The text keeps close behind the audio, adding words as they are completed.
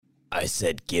I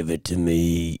said, give it to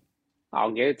me.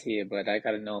 I'll give it to you, but I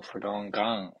gotta know if we're going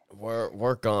gone.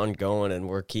 We're gone, going, and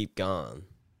we're keep gone.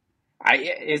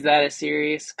 Is that a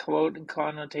serious quote and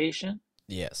connotation?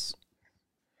 Yes.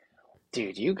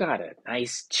 Dude, you got a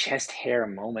nice chest hair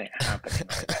moment happening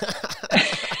right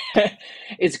now.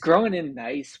 It's growing in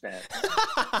nice, man.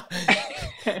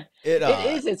 it It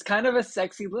is. It's kind of a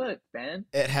sexy look, man.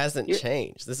 it hasn't You,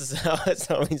 changed. This is how it's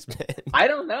always been. I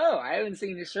don't know. I haven't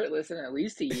seen you shirtless in at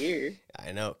least a year.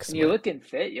 I know, cause And you're my looking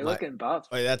fit. You're my looking buff.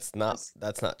 wait, Just,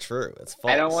 that's not true. It's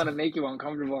I don't false. want to make you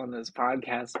uncomfortable on this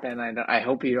podcast, Ben. I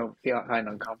hope you don't feel find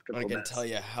I can tell uncomfortableness.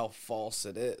 you how false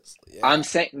it is. I'm Yeah.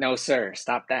 saying, no, sir.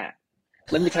 Stop that.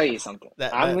 Let me tell you something.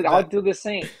 I'll That do the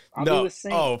same. I'll do no. the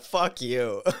same. Oh, fuck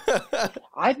you.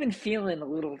 I've been feeling a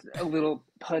little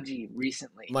pudgy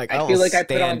recently. Mike, I feel like I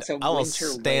put on some I will winter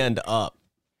weight. stand up.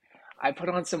 I put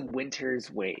on some winter's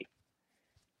weight.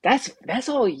 That's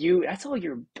all you. That's all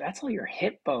your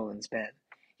hip bones, man.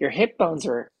 Your hip bones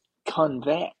are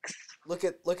convex. Look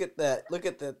at that. Look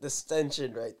at the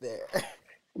distension right there.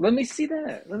 Let me see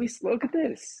that. Look at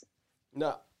this.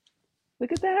 No,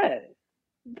 Look at that.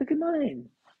 Look at mine.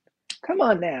 Come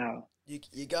on now.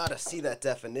 you gotta see that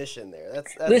definition there.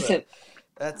 Listen.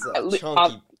 That's uh, a li-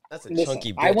 uh, Listen.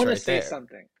 chunky I bitch want to right say there.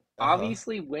 something. Uh-huh.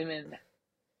 Obviously, women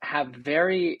have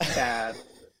very bad.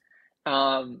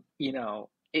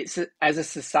 It's as a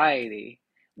society,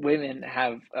 women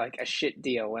have like a shit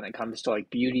deal when it comes to like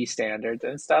beauty standards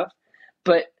and stuff.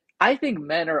 But I think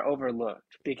men are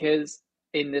overlooked because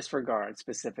in this regard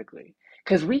specifically,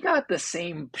 because we got the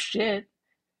same shit.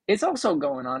 It's also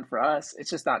going on for us. It's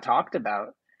just not talked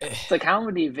about. It's like how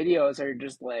many videos are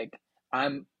just like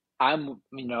I'm I'm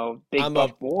big I'm a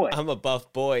buff boy, I'm a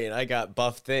buff boy and I got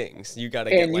buff things. You gotta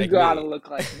get and you like gotta me. look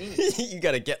like me. You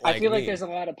gotta get I like feel like me. there's a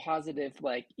lot of positive,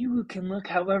 like, you can look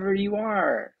however you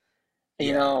are,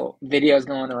 Yeah. videos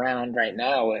going around right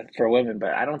now for women,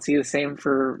 but I don't see the same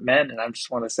for men. And I just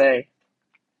want to say,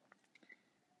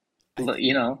 I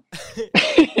you know, th-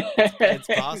 it's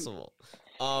I possible.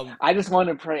 Um, just want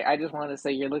to pray. I just want to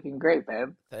say you're looking great,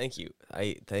 man. thank you.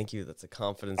 I thank you. That's a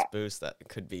confidence boost that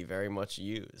could be very much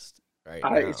used right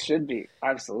It now. should be.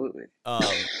 Absolutely. Um,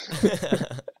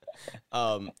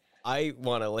 um, I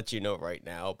want to let you know right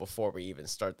now before we even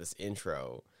start this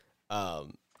intro,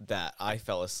 that I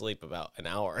fell asleep about an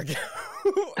hour ago.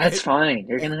 That's fine.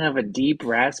 You're gonna have a deep,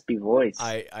 raspy voice.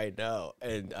 I know,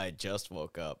 and I just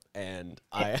woke up, and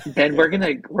Then we're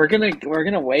gonna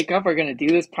wake up. We're gonna do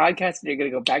this podcast, and you're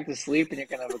gonna go back to sleep, and you're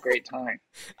gonna have a great time.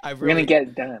 I We're gonna really get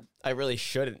it done. I really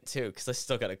shouldn't too, because I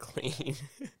still gotta clean.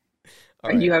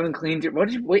 All You right, haven't cleaned your. What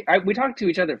did you wait? We talked to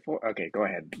each other for. Okay, go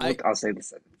ahead. I I'll say the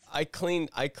sentence. I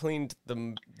cleaned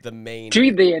the main.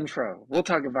 Read the intro. We'll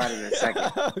talk about it in a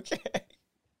second. Okay.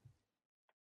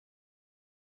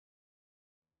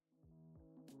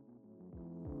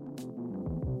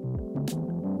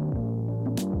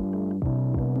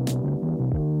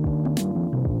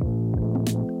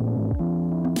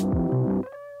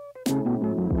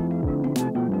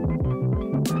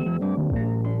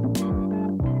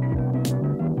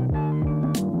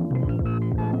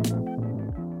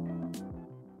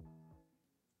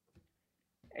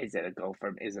 Is it a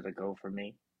go for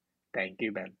me? Thank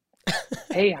you, Ben.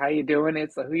 Hey, how you doing?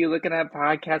 It's the Who You Looking At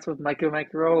podcast with Michael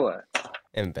Macarola.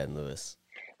 And Ben Lewis.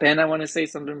 Ben, I want to say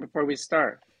something before we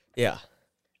start. Yeah.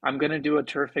 I'm gonna do a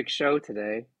terrific show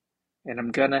today, and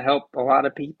I'm gonna help a lot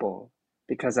of people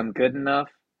because I'm good enough,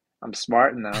 I'm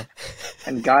smart enough,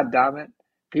 and God damn it,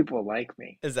 people like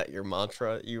me. Is that your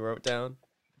mantra you wrote down?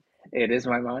 It is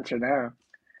my mantra now.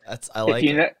 I If like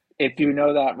you it. know if you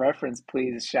know that reference,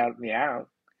 please shout me out.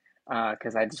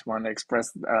 Because I just want to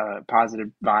express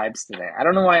positive vibes today. I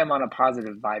don't know why I'm on a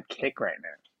positive vibe kick right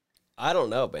I don't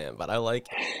know, man, but I like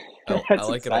it. now. I That's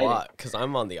like it a exciting. lot because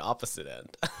I'm on the opposite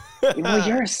end. Well,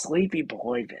 you're a sleepy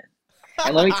boy, Ben.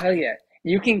 And let me tell you,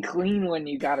 you can clean when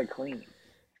you gotta clean. Your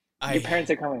I parents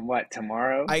are coming, what,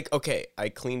 tomorrow? okay, I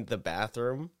cleaned the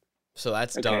bathroom, so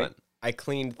that's Okay, done. I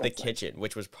cleaned the that's nice. kitchen,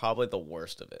 which was probably the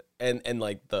worst of it, and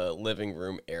like the living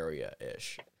room area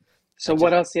ish. I So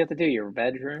what just else do you have to do? Your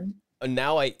bedroom?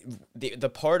 now I the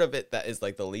part of it that is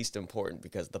like the least important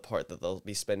because the part that they'll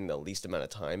be spending the least amount of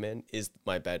time in is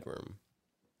my bedroom.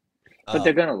 But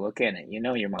they're Um, gonna look in it. You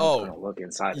know your mom's oh gonna look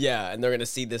inside of it. yeah, and they're gonna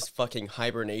see this fucking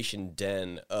hibernation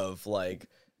den of like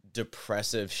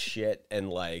depressive shit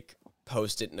and like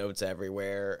post-it notes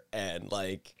everywhere and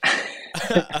like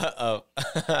uh,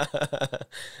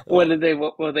 What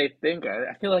will they think?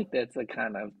 I feel like that's a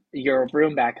kind of your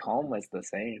room back home was the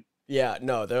same. yeah,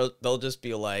 no, they'll just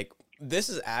be like, this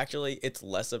is actually it's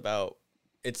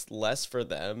less for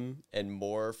them and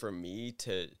more for me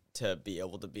to be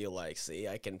able to be like, see,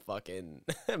 I can fucking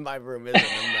my room isn't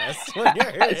a mess when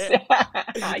you're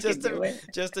I can do it.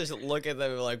 just to look at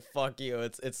them and be like, fuck you,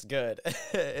 it's good.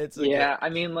 It's a good. Yeah, I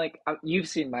mean, like you've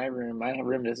seen my room. My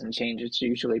room doesn't change. It's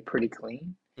usually pretty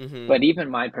clean. Mm-hmm. But even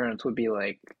my parents would be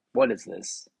like, "What is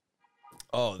this?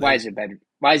 Oh, Why is your bed?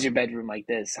 Why is your bedroom like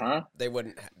this? Huh?" they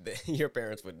wouldn't. Your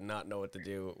parents would not know what to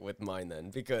do with mine then,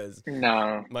 because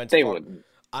No, mine's they far. wouldn't.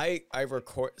 I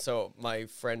record. So my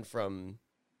friend from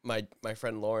my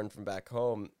friend Lauren from back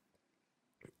home,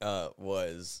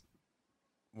 was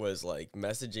like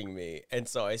messaging me, and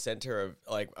so I sent her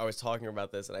like, I was talking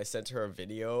about this, and I sent her a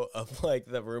video of like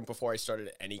the room before I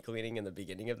started any cleaning in the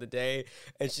beginning of the day,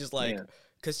 and she's like, Yeah.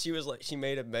 because she was like, she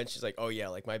made a mention, she's like, oh yeah,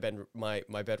 like my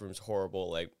bedroom's horrible,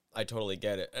 like I totally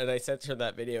get it, and I sent her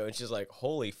that video, and she's like,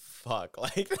 holy fuck,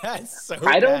 like that's so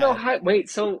I don't know bad. how. Wait,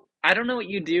 so I don't know what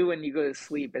you do when you go to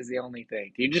sleep. Is the only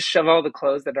thing. Do you just shove all the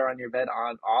clothes that are on your bed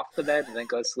on off the bed and then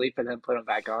go to sleep and then put them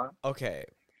back on? Okay,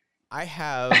 I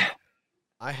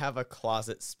have a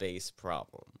closet space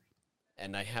problem,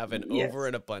 and I have an Yes.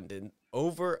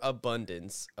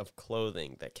 overabundance of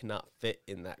clothing that cannot fit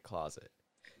in that closet.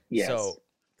 Yes. So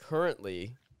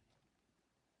currently,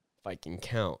 if I can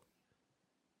count,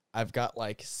 I've got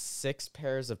like 6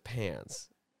 pairs of pants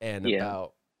and Yeah.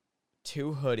 about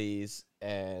 2 hoodies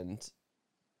and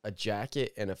a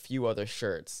jacket and a few other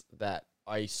shirts that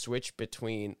I switch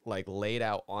between, like laid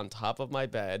out on top of my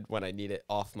bed when I need it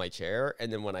off my chair,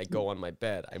 and then when I go on my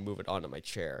bed, I move it onto my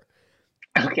chair.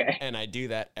 Okay. And I do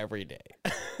that every day.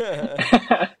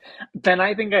 Ben,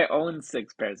 I think I own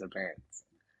 6 pairs of pants.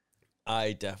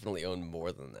 I definitely own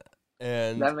more than that.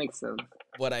 And That makes sense.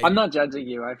 what I I'm not judging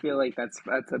you. I feel like that's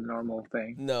a normal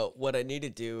thing. no, what I need to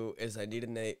do is I need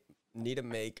to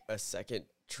make a second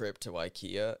trip to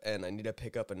IKEA, and I need to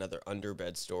pick up another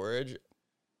underbed storage,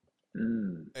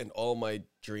 Mm. and all my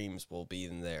dreams will be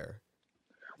in there.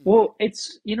 Well, Oh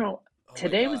my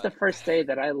today was god. the first day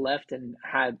that I left and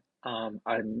had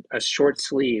a short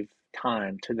sleeve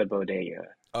time to the bodega.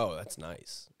 Oh, that's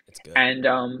nice. It's good. And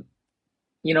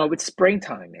it's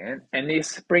springtime, man. And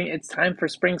it's time for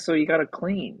spring, so you gotta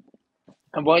clean.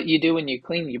 And what you do when you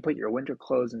clean, you put your winter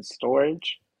clothes in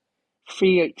storage,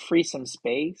 free some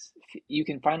space. You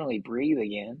can finally breathe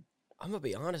again. I'm gonna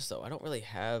be honest though, I don't really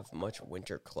have much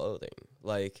winter clothing.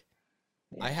 Like,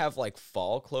 I Yeah. have like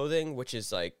fall clothing, which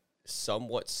is like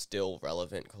somewhat still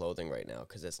relevant clothing right now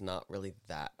because it's not really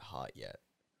that hot yet.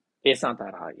 It's not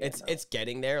that hot yet, no. It's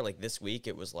getting there. Like this week,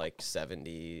 it was like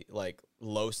 70, like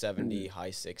low 70, Mm. high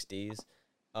 60s.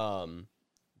 Um,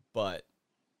 but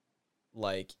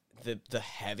like the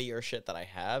heavier shit that I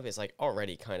have is like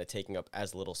already kind of taking up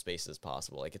as little space as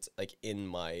possible. Like it's like in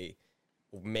my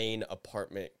main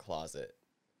apartment closet.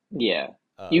 Yeah.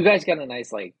 You Um, guys got a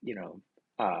nice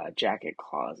jacket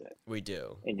closet in we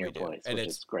your do, place, and which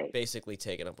it's is great. basically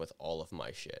taken up with all of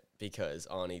my shit because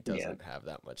Ani Yeah. doesn't have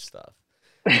that much stuff.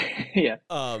 Yeah.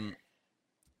 Um,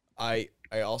 I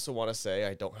also want to say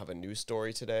I don't have a news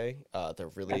story today. There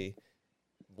really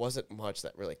wasn't much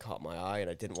that really caught my eye, and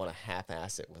I didn't want to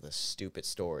half-ass it with a stupid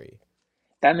story.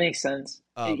 That makes sense.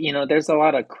 Um, There's a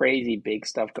lot of crazy big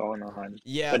stuff going on,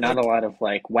 yeah, but not a like lot of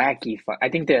like wacky fun. I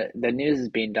think the news is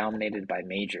being dominated by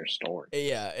major stories.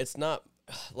 yeah, it's not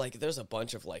like there's a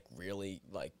bunch of like really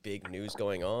like big news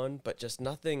going on, but just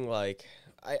nothing like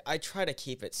I try to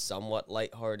keep it somewhat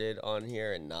lighthearted on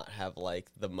here and not have like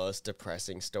the most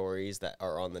depressing stories that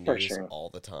are on the For news sure. all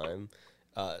the time.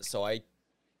 So I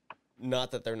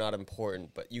not that they're not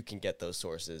important, but you can get those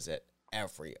sources at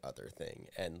every other thing,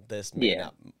 and this may Yeah.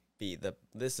 not be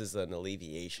this is an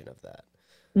alleviation of that.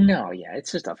 No, yeah,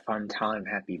 it's just a fun time,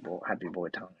 happy boy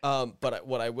time. But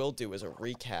what I will do is a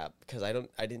recap because I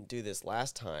didn't do this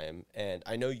last time, and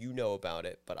I know you know about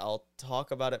it, but I'll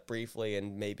talk about it briefly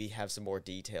and maybe have some more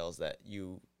details that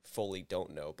you fully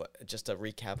don't know. But just a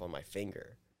recap on my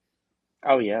finger.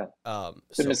 Oh yeah, the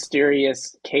So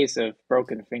mysterious case of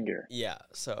broken finger. yeah,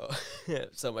 so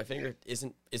so my finger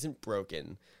isn't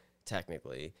broken,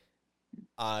 technically.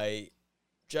 I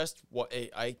just what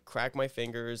I cracked my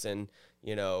fingers, and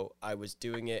I was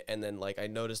doing it, and then like I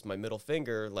noticed my middle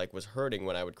finger like was hurting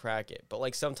when I would crack it, but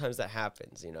like sometimes that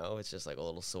happens, it's just like a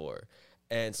little sore,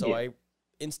 and so Yeah.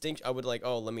 I would like,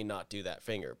 oh, let me not do that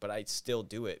finger, but I still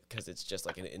do it because it's just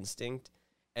like an instinct.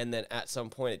 And then at some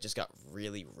point it just got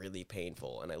really really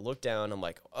painful, and I looked down, I'm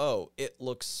like, oh, it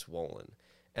looks swollen,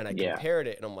 and I Yeah. compared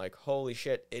it, and I'm like, holy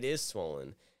shit, it is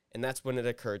swollen. And that's when it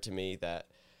occurred to me that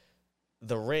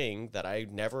the ring that I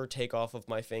never take off of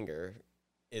my finger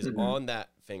is Hmm. on that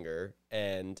finger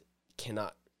and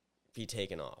cannot be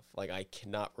taken off. Like I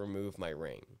cannot remove my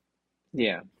ring.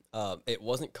 Yeah. It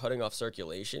wasn't cutting off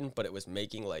circulation, but it was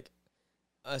making like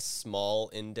a small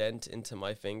indent into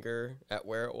my finger at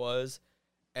where it was.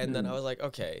 And then I was like,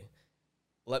 okay,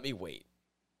 let me wait.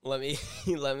 Let me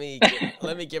let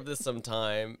me give this some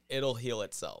time. It'll heal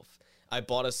itself. I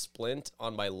bought a splint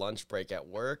on my lunch break at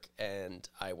work, and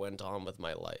I went on with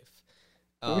my life.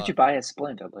 Where would you buy a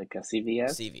splint of, like a CVS?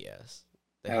 CVS.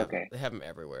 Okay. They have them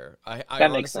everywhere. I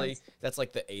That makes honestly, sense. that's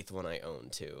like the eighth one I own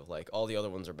too. Like all the other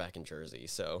ones are back in Jersey.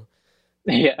 So,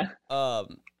 Yeah.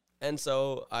 and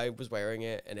so I was wearing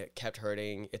it, and it kept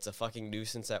hurting. It's a fucking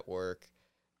nuisance at work.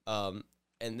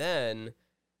 And then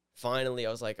finally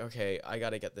I was like, okay, I got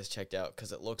to get this checked out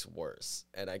because it looks worse.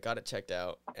 And I got it checked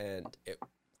out, and it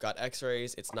got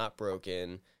x-rays. It's not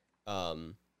broken,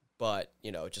 but,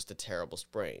 you know, just a terrible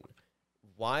sprain.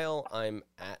 While I'm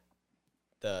at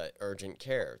the urgent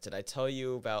care, did I tell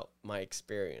you about my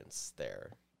experience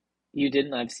there? You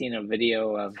didn't. I've seen a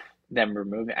video of them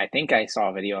removing. I think I saw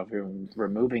a video of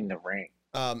removing the ring.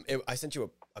 I sent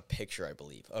you a picture, I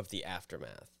believe, of the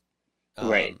aftermath.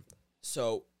 Right.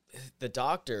 So the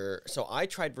doctor, so I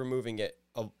tried removing it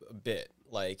a bit,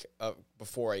 like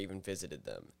before I even visited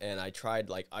them, and I tried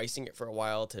like icing it for a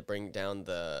while to bring down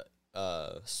the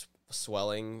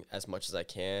swelling as much as I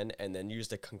can, and then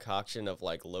used a concoction of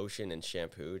like lotion and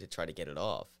shampoo to try to get it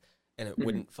off, and it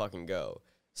wouldn't fucking go.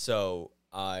 So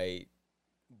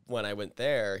when I went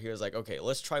there, he was like, okay,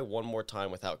 let's try one more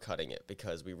time without cutting it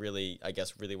because we really, I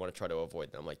guess, really want to try to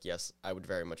avoid them. I'm like, yes, I would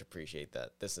very much appreciate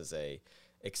that. This is a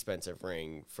expensive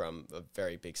ring from a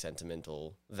very big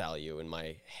sentimental value in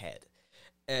my head.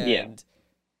 Yeah. And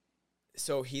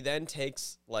so he then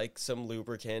takes like some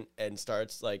lubricant and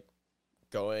starts like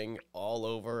going all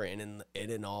over in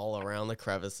and all around the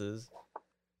crevices.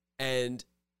 And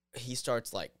he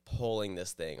starts like pulling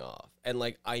this thing off. And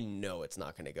like, I know it's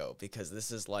not going to go because this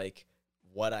is like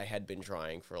what I had been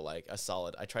trying for like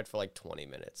I tried for like 20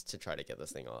 minutes to try to get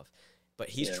this thing off. But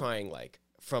he's trying like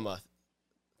from a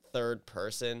third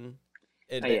person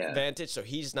advantage, so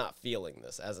he's not feeling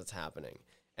this as it's happening.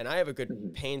 And I have a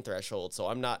good pain threshold, so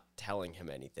I'm not telling him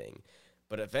anything.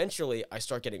 But eventually, I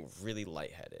start getting really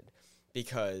lightheaded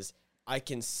because I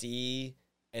can see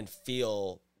and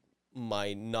feel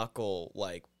my knuckle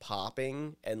like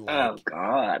popping and like Oh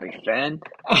God, Ben.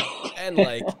 and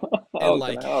like Oh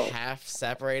no. half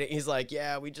separating. He's like,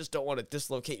 "Yeah, we just don't want to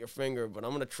dislocate your finger, but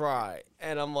I'm gonna try."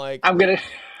 And I'm like, I'm gonna.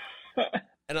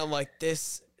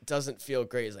 "This doesn't feel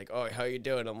great." He's like, "Oh, how you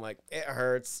doing?" I'm like, "It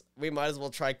hurts. We might as well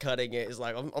try cutting it." He's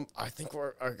like, I think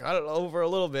I got it over a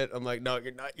little bit." I'm like, "No,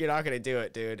 you're not gonna do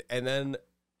it, dude." And then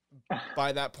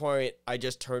by that point, I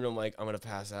just turned him like I'm gonna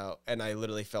pass out, and I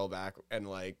literally fell back and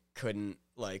like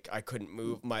I couldn't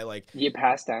move my like You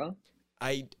passed out?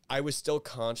 I was still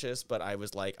conscious, but I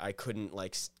was like I couldn't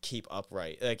like keep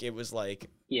upright. Like it was like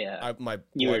Yeah. my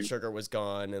You blood were. sugar was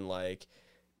gone, and like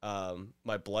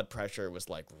my blood pressure was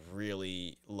like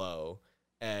really low,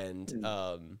 and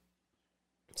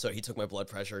so he took my blood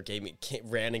pressure,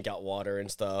 ran and got water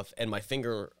and stuff, and my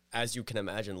finger, as you can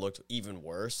imagine, looked even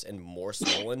worse and more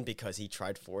swollen because he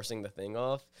tried forcing the thing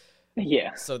off.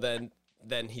 Yeah. So then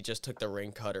he just took the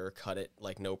ring cutter, cut it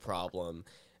like no problem.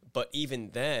 But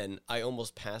even then, I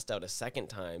almost passed out a second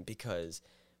time because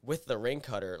with the ring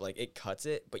cutter, like it cuts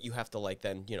it, but you have to like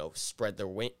then, you know, spread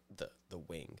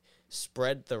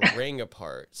spread the ring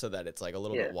apart so that it's like a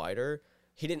little bit wider.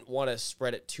 He didn't want to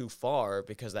spread it too far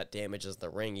because that damages the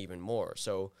ring even more.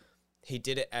 So he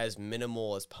did it as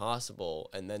minimal as possible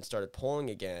and then started pulling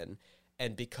again.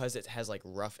 And because it has like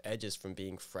rough edges from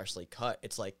being freshly cut,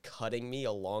 it's like cutting me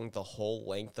along the whole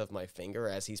length of my finger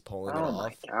as he's pulling it Oh off.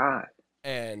 my God.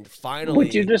 And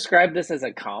Would you finally, describe this as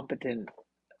a competent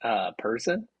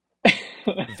person?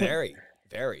 very,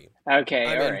 very. Okay,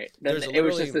 I all mean, right. Then there's it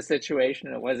was literally just a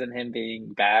situation. It wasn't him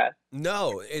being bad.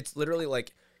 no, it's literally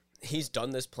like he's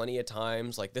done this plenty of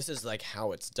times. Like this is like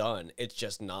how it's done. It's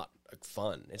just not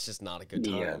fun. It's just not a good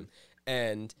Yeah. time.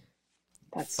 And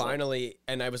That's finally,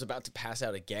 and I was about to pass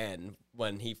out again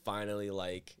when he finally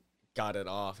like got it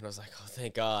off, and I was like, oh,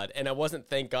 thank God. And I wasn't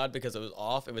thank God because it was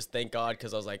off. It was thank God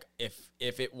because I was like, if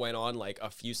it went on like a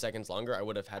few seconds longer, I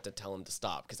would have had to tell him to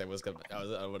stop because I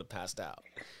would have passed out.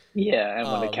 yeah, and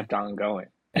would have Um, kept on going.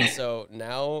 and so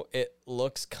now it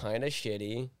looks kind of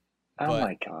shitty, Oh but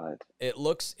my God.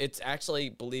 it's actually,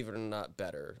 believe it or not,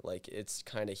 better. Like it's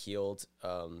kind of healed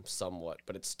somewhat,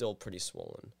 but it's still pretty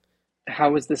swollen.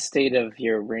 How is the state of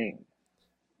your ring?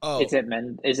 Oh, Is it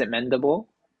mendable?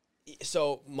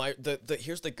 so the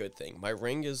here's the good thing. My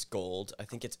ring is gold. I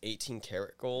think it's 18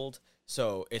 karat gold.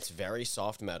 So it's very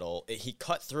soft metal. He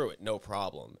cut through it, no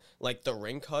problem. Like the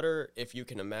ring cutter, if you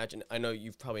can imagine, I know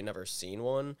you've probably never seen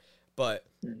one, But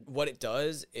Mm. what it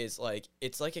does is like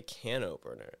it's like a can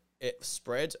opener. It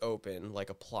spreads open like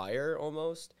a plier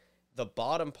almost. The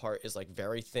bottom part is like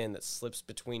very thin that slips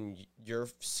between your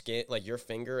skin, like your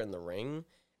finger and the ring,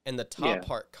 and the top Yeah.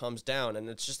 part comes down and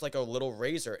it's just like a little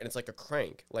razor and it's like a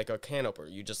crank, like a can opener.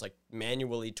 You just like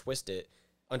manually twist it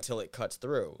until it cuts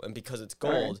through. And because it's All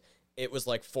right. gold, it was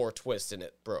like 4 twists and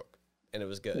it broke and it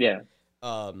was good. Yeah.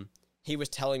 He was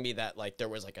telling me that like there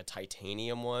was like a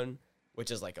titanium one, which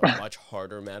is like a much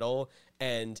harder metal,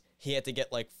 and he had to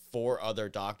get like 4 other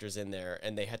doctors in there,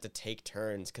 and they had to take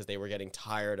turns because they were getting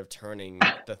tired of turning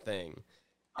the thing.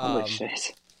 Holy Um,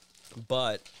 shit.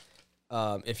 but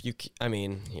if you, I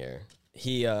mean, here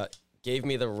he gave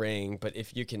me the ring, but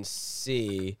if you can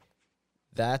see,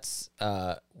 that's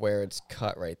where it's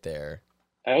cut right there,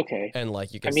 Okay. and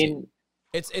like you I can see, mean,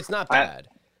 it's not I bad.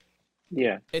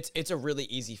 yeah. It's a really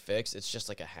easy fix. It's just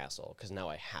like a hassle because now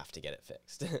I have to get it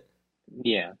fixed.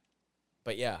 Yeah.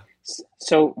 But yeah,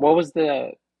 So what was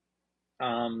the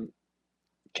um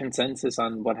consensus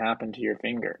on what happened to your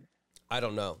finger? I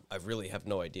don't know. I really have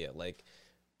no idea. Like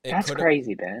it That's could have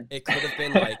crazy, Ben. it could have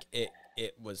been like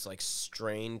it was like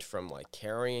strained from like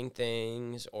carrying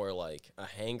things or like a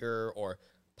hanger or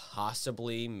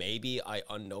possibly maybe I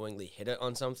unknowingly hit it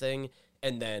on something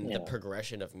and then the Yeah.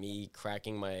 progression of me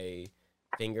cracking my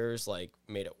fingers like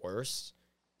made it worse.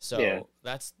 Yeah.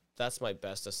 So that's my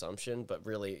best assumption, but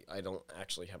really I don't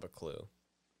actually have a clue.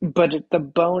 But the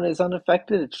bone is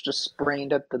unaffected. It's just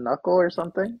sprained at the knuckle or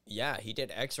something. Yeah, he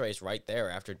did x-rays right there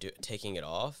after taking it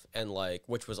off and like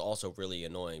which was also really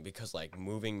annoying because like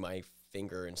moving my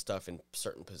finger and stuff in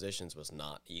certain positions was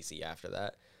not easy after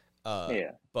that.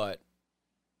 Yeah. But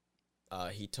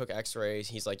he took x-rays.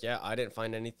 He's like, yeah, I didn't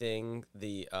find anything.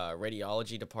 The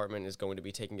radiology department is going to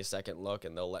be taking a second look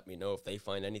and they'll let me know if they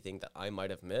find anything that I might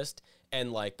have missed.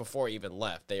 And like before I even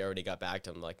left, they already got back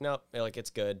to him like, nope, like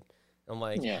it's good. I'm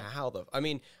like, Yeah. how the? I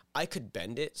mean, I could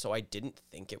bend it, so I didn't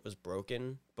think it was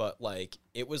broken, but like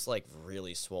it was like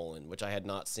really swollen, which I had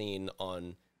not seen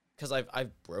on, because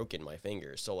I've broken my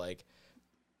fingers, so like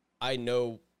I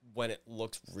know when it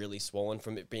looks really swollen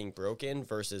from it being broken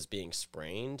versus being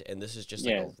sprained, and this is just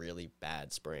like Yeah. a really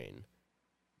bad sprain.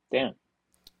 Damn.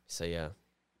 So yeah,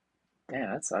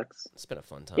 Damn, that sucks. it's been a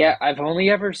fun Yeah, time. I've only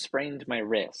ever sprained my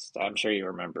wrist. I'm sure you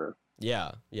remember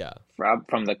Yeah, yeah.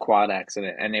 from the quad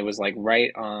accident, and it was like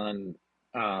right on,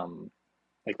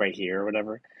 like right here or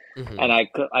whatever. Hmm. And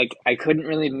I couldn't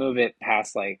really move it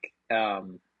past like a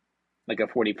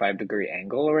 45-degree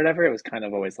angle or whatever. It was kind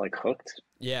of always like hooked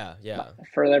Yeah, a yeah.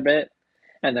 further bit,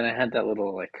 and then I had that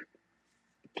little like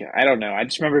I don't know. I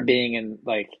just remember being in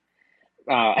like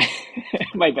uh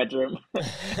my bedroom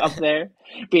up there,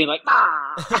 being like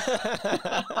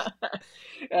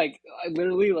like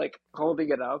literally like holding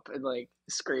it up and like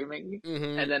screaming,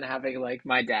 Hmm. and then having like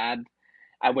my dad.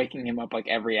 I waking him up like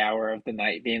every hour of the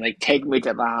night, being like, "Take me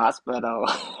to the hospital,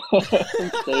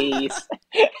 please,"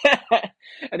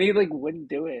 and he like wouldn't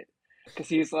do it because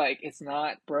he's like, "It's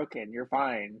not broken. You're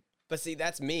fine." But see,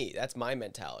 that's me. That's my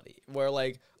mentality. Where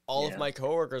like all of Yeah. my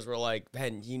coworkers were like,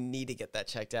 "Ben, you need to get that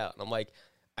checked out." And I'm like,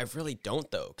 "I really don't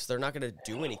though, because they're not gonna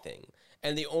do anything."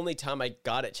 And the only time I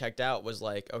got it checked out was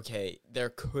like, okay,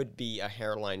 there could be a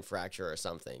hairline fracture or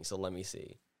something. So let me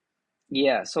see.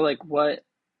 Yeah. So like, what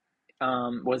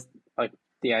was like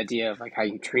the idea of like how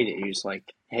you treat it? You just like,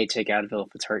 hey, take Advil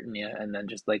if it's hurting you, and then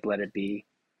just like let it be.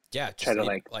 Yeah, Try just to leave.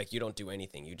 like, Like you don't do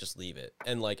anything. You just leave it.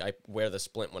 And like I wear the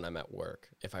splint when I'm at work,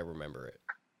 if I remember it.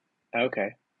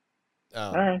 okay,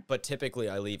 all right, But typically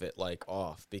I leave it like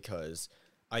off because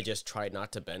I just try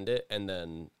not to bend it, and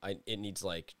then it needs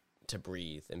like to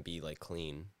breathe and be like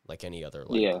clean, like any other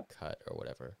like yeah, cut or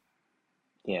whatever.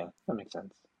 yeah, that makes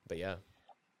sense. But yeah,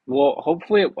 Well,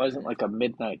 hopefully it wasn't like a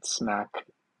midnight smack.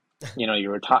 You know, you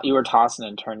were tossing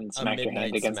and turning, a smacked your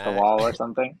hand midnight against the smack. wall or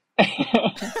something.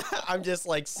 I'm just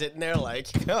like sitting there like,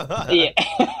 Yeah,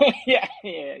 yeah.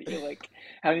 You're like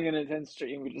having an intense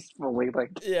dream. You just fully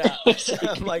like yeah, I'm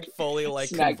shaking, like fully like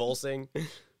smack. convulsing.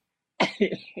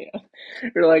 Yeah.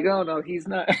 You're like, oh no, he's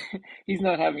not. He's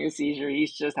not having a seizure.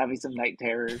 He's just having some night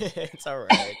terrors. It's all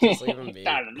right. Just leave him I be.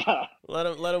 don't know.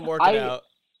 Let him work it I out.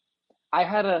 I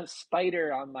had a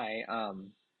spider on my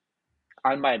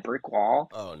brick wall,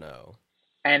 Oh no.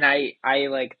 and I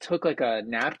like took like a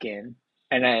napkin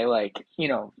and I like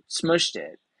smushed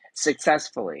it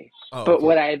successfully. Oh But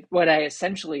okay. what I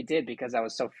essentially did, because I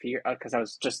was so fear because I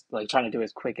was just like trying to do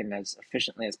as quick and as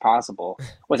efficiently as possible,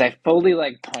 was I fully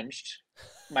like punched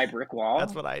my brick That's wall,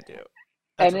 what I do.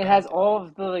 That's and what it I has do. all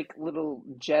of the like little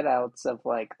jet outs of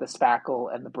like the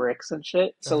spackle and the bricks and shit.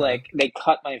 Uh So huh. like they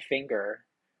cut my finger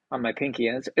on my pinky,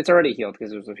 and it's already healed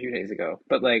because it was a few days ago.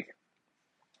 But like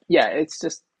Yeah, it's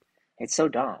so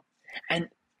dumb. And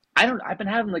I've been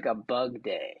having like a bug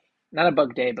day. Not a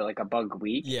bug day, but like a bug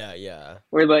week Yeah, yeah.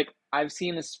 where like I've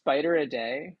seen a spider a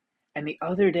day, and the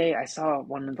other day I saw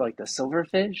one of like the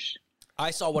silverfish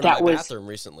I saw one in my that was bathroom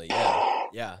recently. Yeah,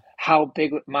 yeah. how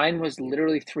big mine was,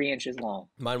 literally 3 inches long.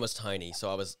 Mine was tiny,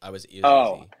 so it was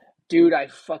Oh, easy. dude, I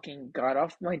fucking got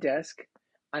off my desk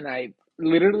and I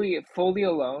literally fully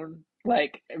alone,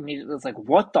 like immediately was like,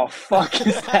 what the fuck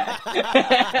is that?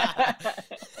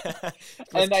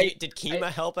 And Did I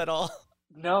Kima help at all?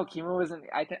 no, Kima wasn't.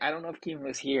 I don't know if Kima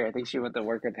was here. I think she went to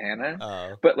work with Hannah.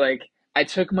 Oh, But like, I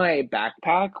took my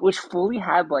backpack, which fully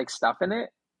had like stuff in it.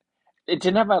 It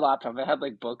didn't have my laptop. It had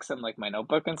like books and like my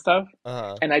notebook and stuff.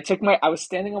 uh-huh. And I was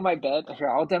standing on my bed. Here,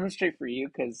 I'll demonstrate for you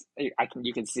because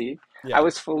you can see. I Yeah.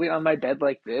 was fully on my bed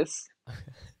like this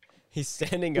He's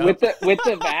standing with up.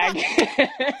 the bag,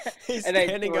 He's and I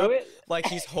standing threw up it. like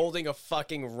he's holding a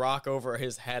fucking rock over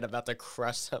his head about to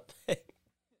crush something.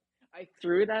 I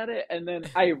threw it at it, and then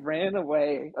I ran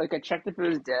away. Like I checked if it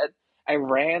was dead. I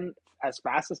ran as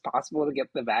fast as possible to get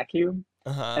the vacuum,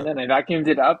 and Uh-huh. then I vacuumed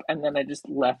it up, and then I just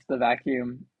left the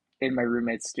vacuum in my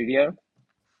roommate's studio.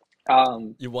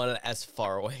 Um, You want it as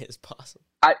far away as possible.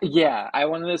 yeah, I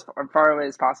wanted it as far away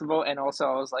as possible, and also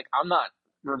I was like, I'm not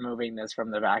removing this from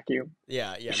the vacuum.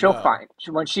 Yeah, yeah, She'll no. find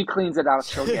when she cleans it out,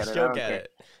 she'll get it. I She'll don't get care.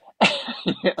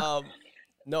 it. Yeah. Um,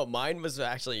 no, mine was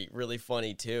actually really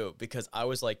funny too because I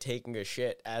was like taking a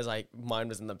shit as mine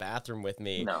was in the bathroom with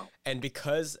me. No. And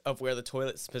because of where the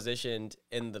toilet's positioned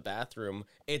in the bathroom,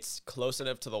 it's close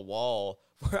enough to the wall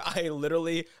where I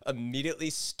literally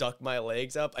immediately stuck my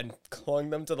legs up and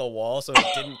clung them to the wall so it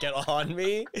didn't get on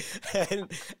me,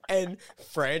 and and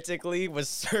frantically was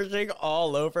searching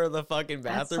all over the fucking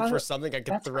That's bathroom for not, something I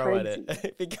could that's throw at crazy.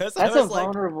 it because I That's a was like,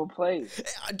 vulnerable place.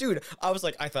 dude, I was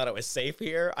like, I thought it was safe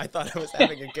here. I thought I was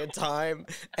having a good time.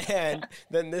 And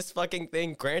then this fucking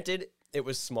thing, granted, it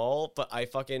was small, but I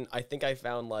think I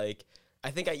found like, I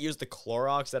think I used the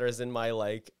Clorox that is in my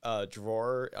like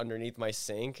drawer underneath my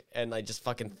sink and I just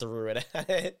fucking threw it at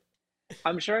it.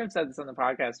 I'm sure I've said this on the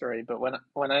podcast already, but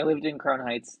when I lived in Crown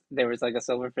Heights, there was like a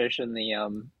silverfish in the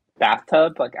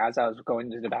bathtub. Like as I was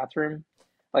going to the bathroom,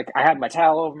 like I had my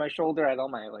towel over my shoulder, I had all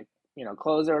my like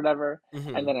clothes or whatever, and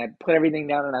Hmm. then I put everything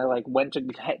down and I like went to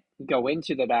go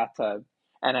into the bathtub,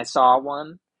 and I saw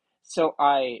one, so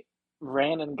I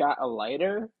ran and got a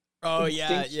lighter, Oh,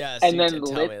 yeah, extinct, yes. and You then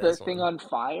tell me lit the this thing one. on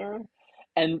fire,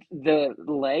 and the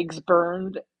legs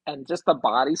burned, and just the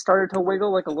body started to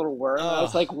wiggle like a little worm. And I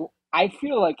was Oh, like, I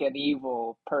feel like an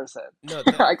evil person. no,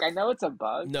 Like I know it's a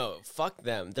bug. no, fuck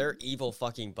them. They're evil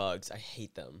fucking bugs. I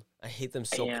hate them. I hate them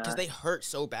so because Yeah, they hurt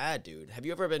so bad, dude. Have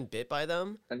you ever been bit by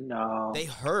them? no, They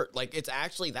hurt. Like it's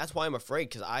actually that's why I'm afraid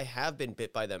because I have been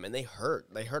bit by them and they hurt.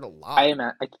 They hurt a I lot.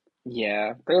 am.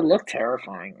 Yeah, they look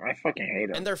terrifying. I fucking hate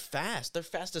And them. they're fast. They're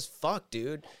fast as fuck,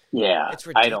 dude. Yeah, It's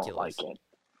I don't like ridiculous.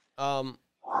 it. Um,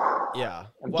 yeah.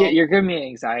 You're Well, giving me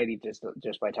anxiety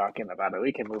just by talking about it.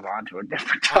 We can move on to a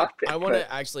different I topic, want but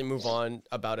to actually move on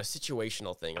about a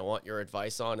situational thing. I want your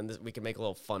advice on, and we can make a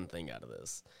little fun thing out of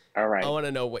this. all I right, want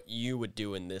to know what you would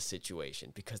do in this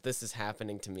situation because this is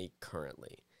happening to me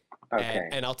currently, and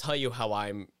okay, I'll tell you how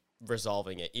I'm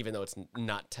resolving it, even though it's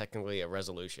not technically a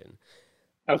resolution.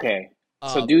 okay.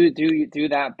 So Um, do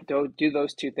that. Do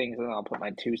those two things, and then I'll put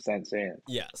my 2 cents in.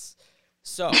 yes.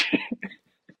 So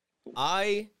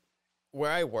I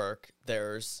where I work,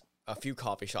 there's a few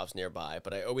coffee shops nearby,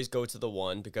 but I always go to the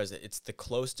one because it's the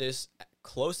closest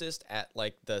at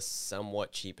like the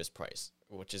somewhat cheapest price,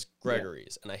 which is Yeah.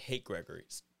 Gregory's, and I hate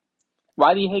Gregory's.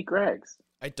 Why do you hate Greg's?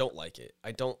 I don't like it.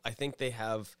 I think they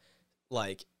have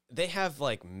like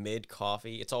mid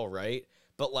coffee. It's all right,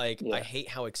 but like I Yeah. hate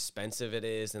how expensive it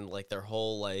is and like their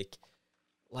whole like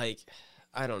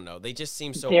I don't know. They just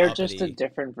seem so They're just a uppity.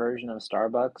 different version of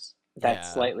Starbucks that's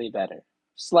Yeah. slightly better.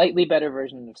 Slightly better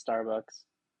version of Starbucks.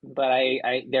 But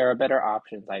there are better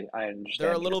options. I They're a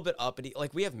understand you. little bit uppity.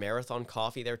 Like we have Marathon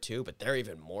coffee there too, but they're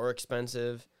even more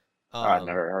expensive. Oh, I've Um,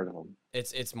 never heard of them.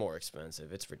 it's more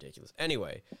expensive. It's ridiculous.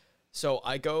 Anyway, so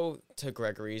I go to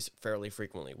Gregory's fairly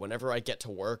frequently. Whenever I get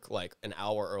to work like an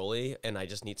hour early and I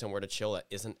just need somewhere to chill that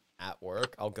isn't at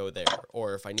work, I'll go there.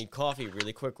 Or if I need coffee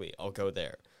really quickly, I'll go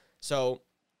there. So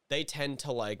they tend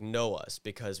to like know us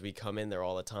because we come in there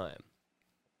all the time.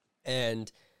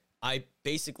 And I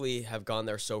basically have gone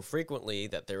there so frequently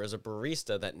that there is a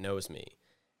barista that knows me.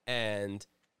 And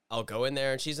I'll go in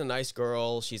there and she's a nice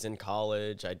girl. She's in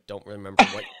college. I don't remember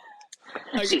what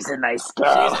I, She's a nice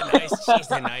girl. she's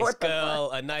a nice What the fuck?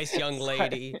 girl, a nice young Sorry.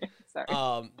 lady. Sorry.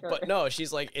 Go But ahead. no,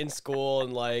 she's like in school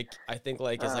and like I think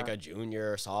like is like Uh, a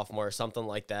junior or sophomore or something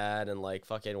like that and like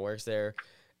fucking works there.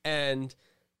 And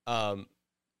um,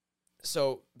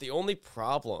 so the only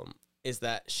problem is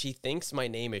that she thinks my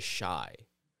name is Shy.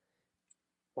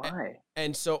 Why?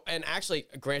 And so, and actually,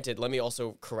 granted, let me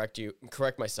also correct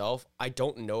myself. I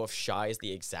don't know if Shy is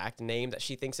the exact name that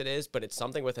she thinks it is, but it's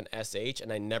something with an SH,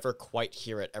 and I never quite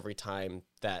hear it every time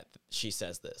that she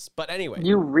says this. But anyway,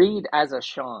 You read as a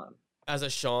Sean. as a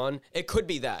Sean, it could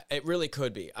be that. It really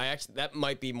could be. That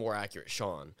might be more accurate,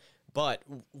 Sean. But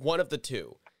one of the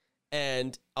two.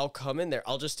 And I'll come in there.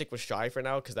 I'll just stick with Shy for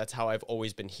now because that's how I've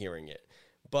always been hearing it.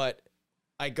 But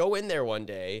I go in there one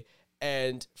day,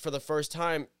 and for the first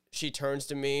time, she turns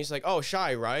to me. She's like, "Oh,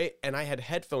 Shy, right?" And I had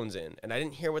headphones in, and I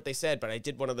didn't hear what they said, but I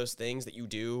did one of those things that you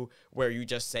do where you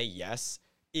just say yes,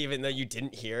 even though you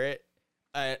didn't hear it.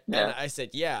 And I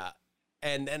said, "Yeah."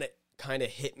 And then it kind of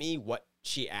hit me what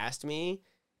she asked me.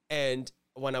 And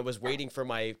when I was waiting for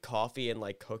my coffee and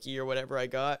like cookie or whatever I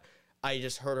got, I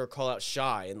just heard her call out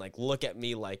Shy and like look at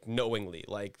me like knowingly,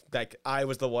 like I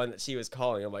was the one that she was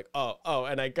calling. I'm like, oh,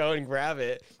 and I go and grab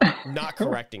it, not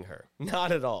correcting her,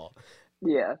 not at all.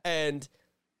 Yeah. And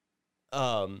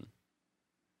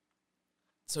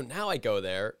so now I go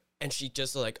there and she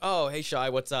just like, "Oh, hey Shy,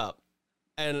 what's up?"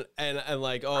 And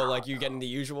like, "Oh, like you getting the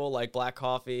usual like black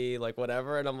coffee, like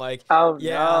whatever." And I'm like, Oh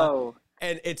 "Yeah." no.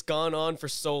 And it's gone on for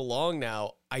so long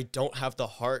now, I don't have the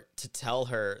heart to tell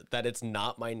her that it's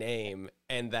not my name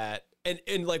and that,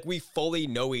 and like we fully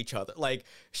know each other. Like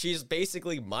she's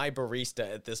basically my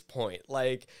barista at this point.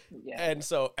 Like, Yeah. and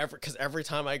so because every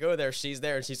time I go there, she's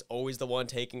there and she's always the one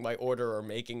taking my order or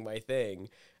making my thing.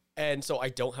 And so I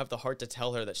don't have the heart to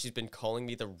tell her that she's been calling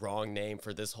me the wrong name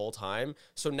for this whole time.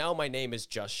 So now my name is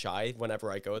just Shy whenever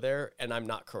I go there, and I'm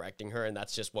not correcting her, and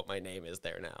that's just what my name is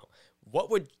there now.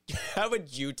 How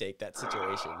would you take that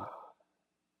situation?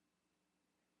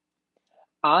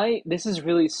 This is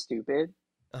really stupid,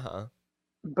 Uh-huh.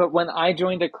 but when I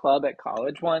joined a club at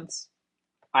college once,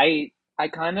 I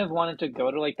kind of wanted to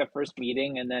go to like the first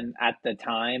meeting, and then at the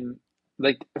time,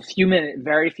 like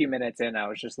very few minutes in, I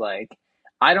was just like,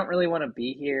 I don't really want to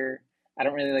be here. I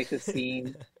don't really like the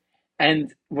scene.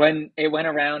 And when it went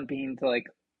around being to like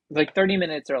 30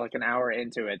 minutes or like an hour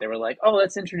into it, they were like, "Oh,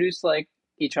 let's introduce like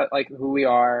each other, like who we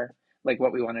are, like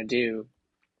what we want to do."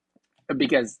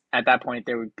 Because at that point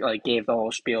they were like gave the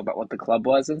whole spiel about what the club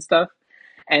was and stuff.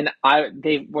 And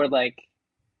they were like,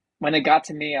 when it got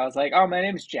to me, I was like, "Oh, my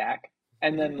name's Jack."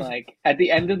 And then like at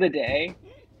the end of the day,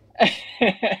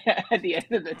 at the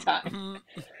end of the time,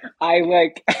 I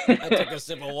like I took a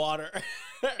sip of water.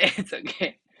 it's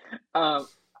okay. Um,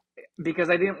 because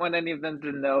I didn't want any of them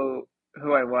to know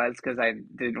who I was because I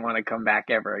didn't want to come back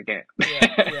ever again.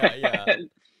 Yeah.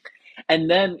 And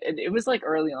then it was like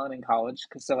early on in college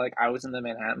because so like I was in the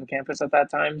Manhattan campus at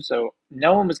that time, so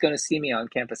no one was going to see me on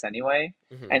campus anyway.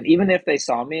 Hmm. And even if they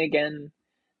saw me again,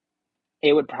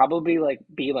 it would probably like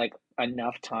be like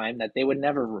enough time that they would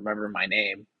never remember my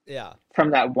name Yeah.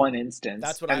 from that one instance.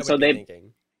 That's what I And so would be they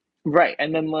thinking. right,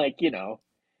 and then like,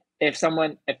 if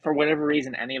for whatever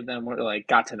reason any of them were like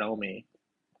got to know me,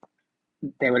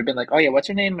 they would have been like, "Oh yeah, what's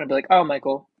your name?" And I'd be like, "Oh,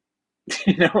 Michael."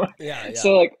 You know? Yeah.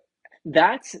 So like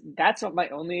that's what my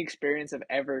only experience of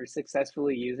ever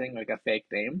successfully using like a fake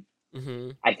name, Hmm.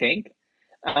 I think.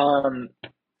 Um,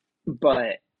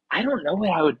 but I don't know what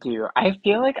I would do. I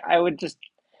feel like I would just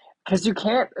because you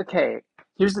can't. Okay,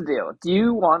 here's the deal.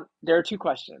 There are two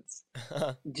questions.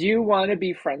 Do you want to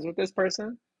be friends with this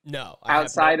person No,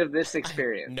 outside of this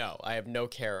experience? no, I have no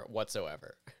care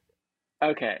whatsoever.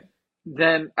 Okay.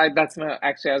 Then that's not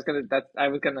actually I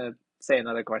was gonna say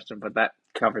another question, but that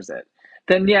covers it.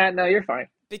 Then yeah, no, you're fine.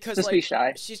 Because Just be like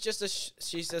shy.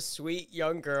 she's a sweet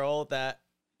young girl that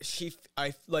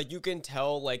I like, you can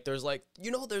tell like there's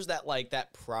that like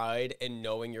that pride in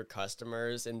knowing your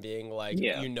customers and being like,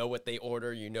 Yeah. you know what they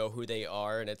order, you know who they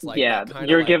are, and it's like Yeah, that kind of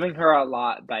you're like, giving her a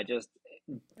lot by just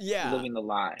yeah. living the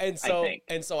lie, And I so think.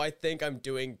 I think I'm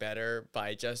doing better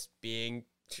by just being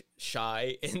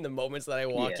shy in the moments that I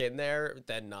walk Yeah. in there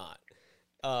than not.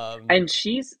 Um And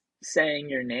she's saying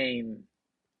your name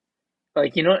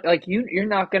like like you're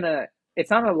not gonna it's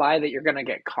not a lie that you're gonna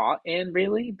get caught in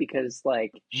really because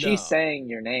like she's no. saying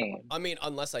your name. I mean,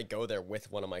 unless I go there with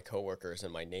one of my coworkers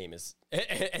and my name is,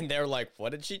 and they're like, "What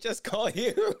did she just call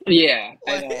you?" Yeah,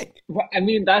 I know. Like, Well, I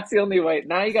mean, that's the only way.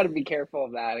 Now you got to be careful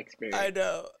of that I experience.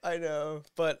 know,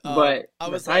 but But I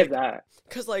was besides like, that,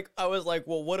 I was like,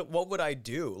 well, what would I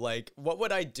do? Like, what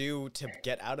would I do to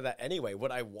get out of that anyway?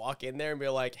 Would I walk in there and be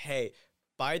like, "Hey,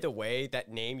 by the way, that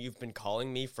name you've been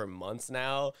calling me for months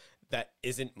now, that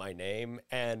isn't my name,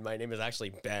 and my name is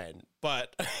actually Ben."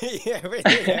 But yeah,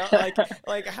 everything else,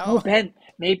 like oh how? Ben,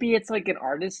 maybe it's like an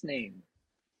artist name.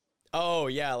 Oh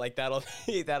yeah, like that'll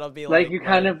be Like like you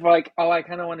kind my. of like, oh, I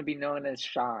kind of want to be known as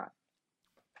Shy.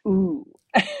 Ooh.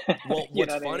 Well, You what's know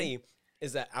what I mean? funny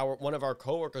is that our one of our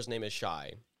coworkers' name is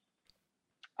Shy,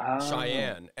 Oh,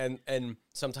 Cheyenne, and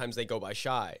sometimes they go by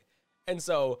Shy, and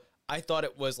so I thought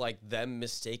it was like them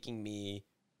mistaking me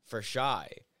for Shy.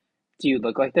 do you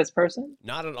look like this person?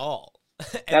 Not at all.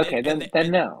 and they Okay, and then they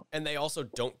then no. and they also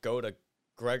don't go to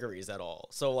Gregory's at all.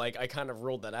 So like I kind of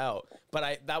ruled that out. But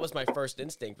I that was my first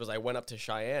instinct was I went up to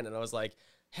Cheyenne and I was like,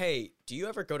 "Hey, do you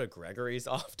ever go to Gregory's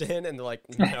often?" And they're like,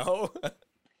 "No."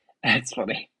 That's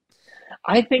funny.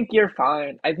 I think you're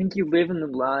fine. I think you live in the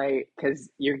light because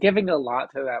you're giving a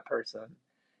lot to that person.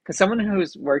 Because someone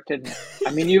who's worked in,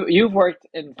 I mean, you've worked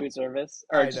in food service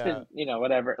or I just know. in,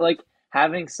 whatever. Like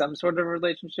having some sort of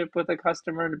relationship with a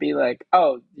customer to be like,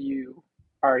 oh, you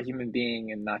are a human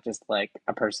being and not just like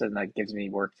a person that gives me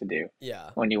work to do Yeah.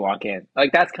 when you walk in.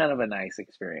 Like that's kind of a nice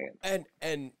experience.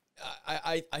 And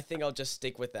I think I'll just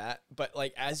stick with that. But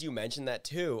like as you mentioned that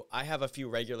too, I have a few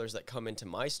regulars that come into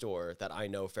my store that I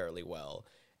know fairly well.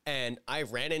 And I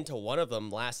ran into one of them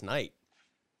last night.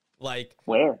 Like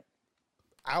Where?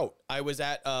 out. I was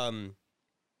at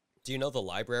do you know the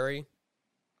library?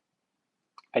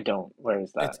 I don't. Where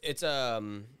is that? It's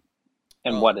And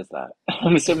oh what is that?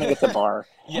 I'm assuming it's a bar.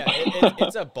 yeah,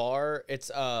 it's a bar. It's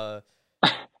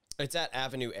at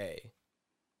Avenue A.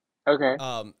 Okay.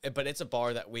 But it's a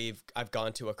bar that I've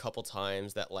gone to a couple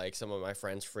times that like some of my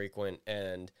friends frequent,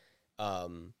 and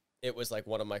it was like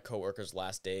one of my coworkers'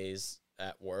 last days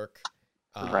at work,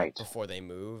 Right. before they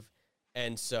move,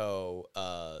 and so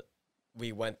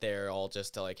we went there all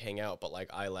just to like hang out, but like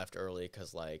I left early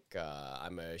because like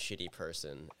I'm a shitty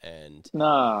person, and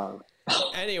No.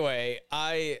 anyway,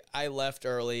 I left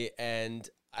early, and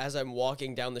as I'm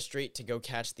walking down the street to go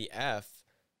catch the F,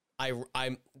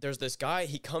 I'm there's this guy.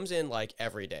 He comes in like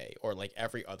every day or like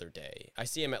every other day. I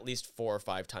see him at least 4 or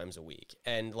 5 times a week,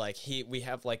 and like we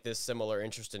have like this similar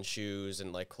interest in shoes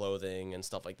and like clothing and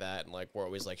stuff like that, and like we're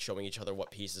always like showing each other what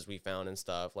pieces we found and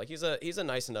stuff. Like he's a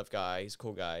nice enough guy. He's a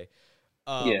cool guy.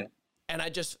 Yeah. Um, and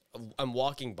I'm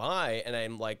walking by and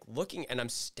I'm like looking and I'm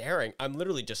staring. I'm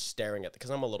literally just staring at because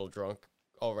I'm a little drunk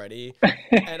already,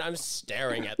 and I'm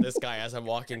staring at this guy as I'm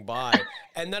walking by,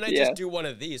 and then I Yeah. just do one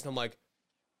of these, and I'm like,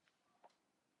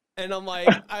 I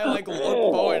like look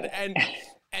forward,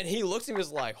 and he looks at me and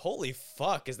was like, "Holy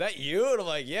fuck, is that you?" And I'm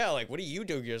like, "Yeah." Like, what are you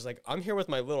doing here? He's like, "I'm here with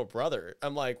my little brother."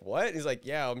 I'm like, "What?" He's like,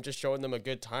 "Yeah, I'm just showing them a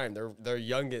good time. They're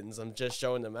youngins. I'm just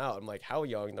showing them out." I'm like, "How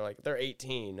young?" They're like, "They're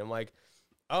 18." I'm like,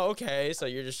 "Oh, okay. So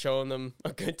you're just showing them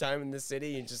a good time in the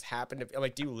city. You just happen to." I'm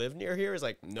like, "Do you live near here?" He's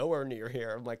like, "Nowhere near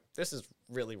here." I'm like, "This is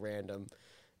really random."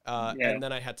 Yeah. And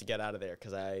then I had to get out of there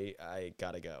because I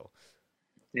gotta go.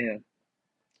 Yeah.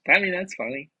 I mean, that's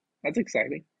funny. That's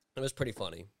exciting. It was pretty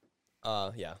funny.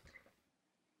 Yeah.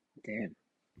 Damn.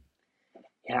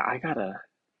 Yeah, I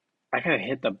gotta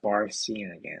hit the bar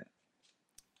scene again.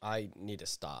 I need to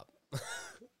stop.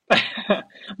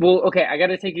 Well, okay, I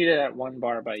gotta take you to that one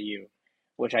bar by you,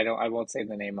 which I won't say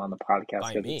the name on the podcast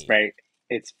By because me.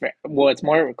 well, it's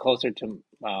more closer to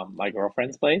my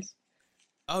girlfriend's place.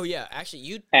 Oh yeah, actually,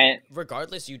 you And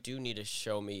regardless, you do need to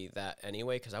show me that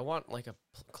anyway, because I want like a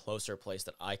closer place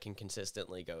that I can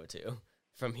consistently go to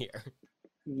from here.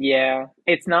 yeah,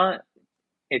 it's not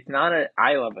a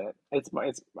I love it. It's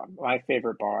my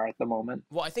favorite bar at the moment.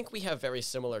 Well, I think we have very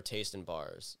similar taste in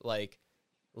bars, like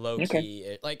low Okay.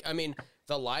 key. Like I mean,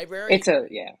 the library, It's a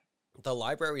yeah. the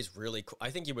library is really cool. I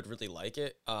think you would really like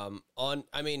it. On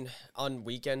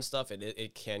weekend stuff,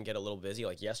 it can get a little busy.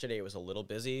 Like yesterday, it was a little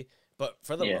busy, but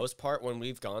for the Yeah. most part, when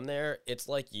we've gone there, it's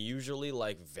like usually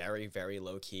like very very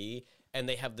low key, and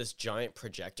they have this giant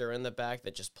projector in the back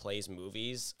that just plays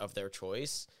movies of their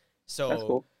choice. That's So,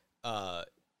 cool. uh,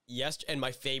 yes, and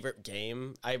my favorite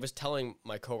game. I was telling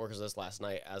my coworkers this last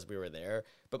night as we were there,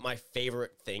 but my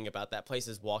favorite thing about that place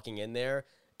is walking in there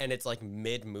and it's like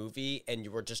mid movie and you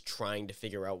were just trying to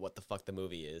figure out what the fuck the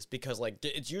movie is because like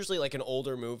it's usually like an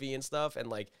older movie and stuff, and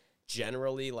like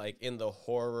generally like in the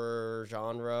horror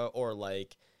genre or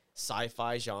like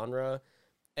sci-fi genre.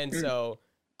 And Mm. so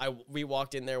we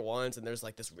walked in there once and there's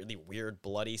like this really weird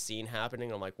bloody scene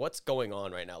happening. I'm like, what's going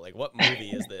on right now? Like, what movie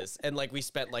is this? And like we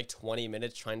spent like 20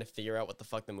 minutes trying to figure out what the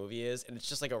fuck the movie is, and it's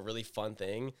just like a really fun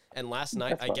thing. And last night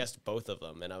That's I fun. guessed both of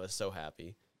them and I was so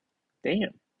happy.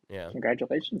 Damn. Yeah.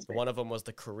 Congratulations, man. One of them was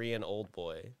the Korean old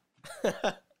boy.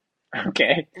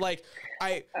 Okay. Like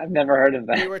I I've never heard of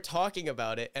we that. were talking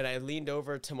about it and I leaned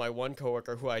over to my one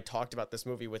coworker who I talked about this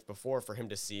movie with before for him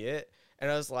to see it,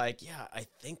 and I was like, yeah, I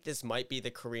think this might be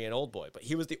the Korean old boy, but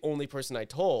he was the only person I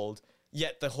told,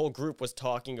 yet the whole group was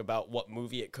talking about what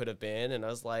movie it could have been, and I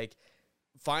was like,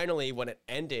 finally when it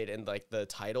ended and like the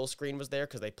title screen was there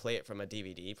because they play it from a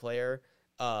DVD player.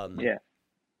 Yeah.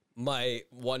 My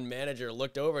one manager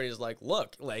looked over and he's like,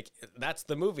 "Look, like that's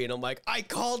the movie," and I'm like, "I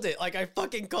called it! Like I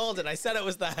fucking called it! I said it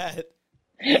was that."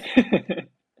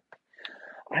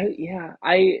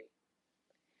 I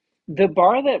the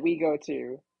bar that we go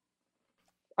to,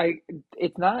 I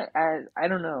it's not as I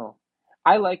don't know.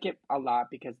 I like it a lot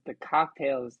because the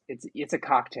cocktails, it's a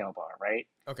cocktail bar, right?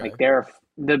 Like Okay,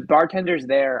 the bartenders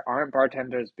there aren't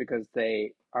bartenders because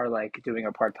they are like doing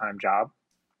a part-time job.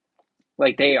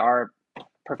 Like they are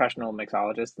professional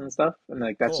mixologists and stuff, and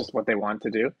like that's cool. just what they want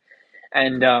to do.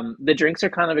 And the drinks are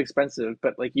kind of expensive,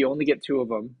 but like you only get two of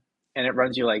them, and it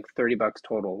runs you like $30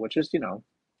 total, which is, Yeah,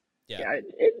 yeah,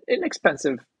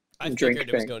 inexpensive I drink figured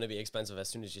it was thing. going to be expensive as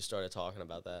soon as you started talking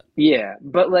about that. Yeah,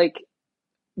 but like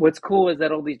what's cool is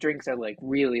that all these drinks are like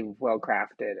really well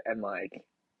crafted and like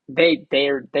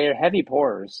they're heavy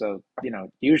pourers, so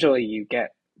usually you get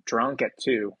drunk at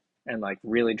two and like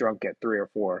really drunk at three or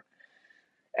four.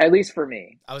 At least for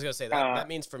me. I was gonna say that Uh that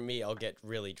means for me, I'll get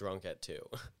really drunk at 2.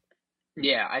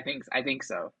 yeah, I think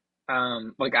so.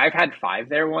 Like I've had five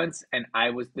there once and I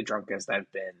was the drunkest I've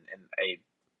been in a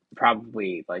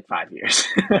probably like 5 years.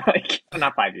 Like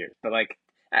not 5 years, but like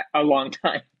a long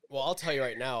time. Well, I'll tell you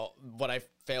right now, what I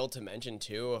failed to mention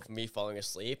too of me falling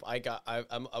asleep. I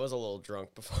was a little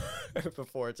drunk before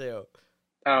before too.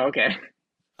 Oh, okay.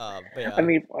 But I yeah,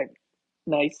 mean, like,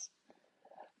 nice.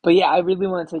 But yeah, I really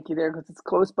want to take you there because it's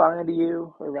close by to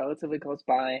you, or relatively close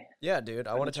by. yeah, dude,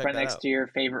 I Like want it's to check right that next out. to your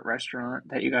favorite restaurant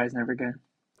that you guys never get.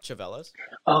 Chavelas.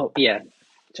 Oh yeah,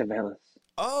 Chabelas.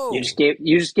 Oh, You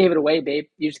just gave it away, babe.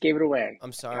 You just gave it away. I'm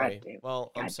God sorry. damn.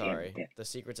 Well, I'm God damn it. sorry. The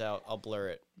secret's out. I'll blur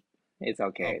it. It's I'll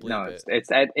okay. No, bleep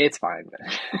it. it's fine.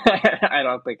 I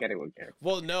don't think anyone cares.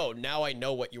 Well, no, now I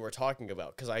know what you were talking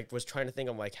about because I was trying to think.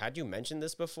 I'm like, had you mentioned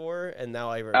this before? And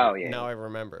Oh yeah. now I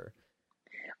remember.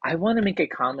 I want to make a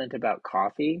comment about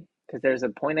coffee because there's a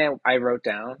point I wrote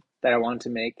down that I wanted to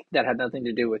make that had nothing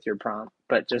to do with your prompt,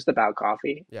 but just about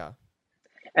coffee. Yeah.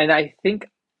 And I think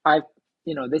I,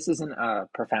 this isn't a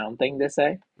profound thing to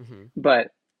say, Mm-hmm. but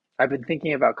I've been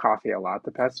thinking about coffee a lot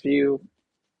the past few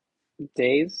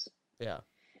days. Yeah.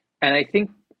 And I think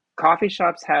coffee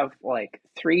shops have like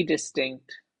three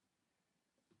distinct,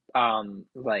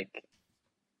 like,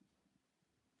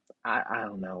 I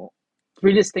don't know,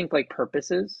 three distinct like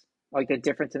purposes. Like the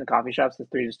difference in the coffee shops is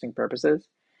three distinct purposes.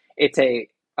 It's a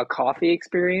coffee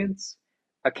experience,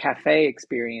 a cafe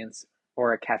experience,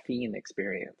 or a caffeine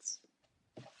experience.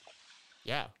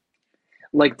 Yeah.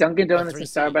 Like Dunkin' The Donuts three and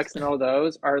C's. Starbucks and all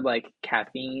those are like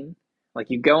caffeine. Like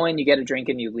you go in, you get a drink,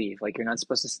 and you leave. Like you're not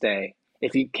supposed to stay.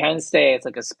 If you can stay, it's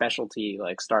like a specialty,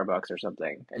 like Starbucks or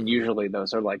something. And Mm-hmm. usually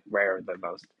those are like rarer than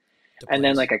most. To And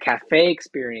then place. like a cafe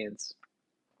experience.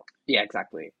 Yeah,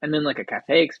 exactly. And then like a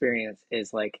cafe experience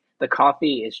is like the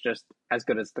coffee is just as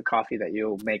good as the coffee that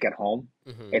you'll make at home.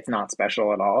 Mm-hmm. It's not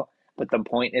special at all. But the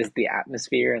point is the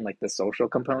atmosphere and like the social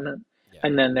component. Yeah.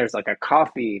 And then there's like a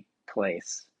coffee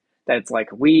place that's like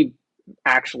we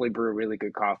actually brew really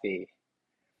good coffee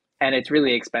and it's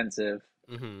really expensive.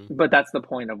 Mm-hmm. But that's the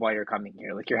point of why you're coming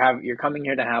here. Like you're coming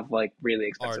here to have like really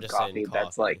expensive Artisan coffee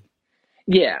that's like coffee.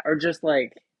 yeah, or just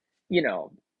like, you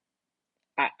know,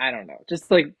 I don't know. Just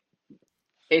like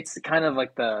it's kind of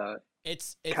like the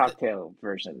It's the cocktail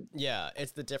version. yeah,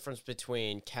 it's the difference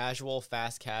between casual,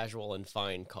 fast casual, and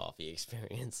fine coffee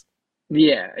experience.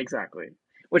 Yeah, exactly.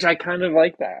 Which I kind of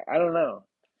like that. I don't know.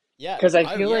 Yeah. Because I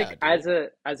Oh feel yeah, like dude.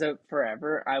 as a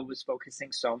forever I was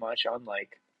focusing so much on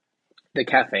like the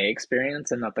cafe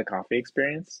experience and not the coffee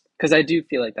experience. Because I do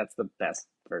feel like that's the best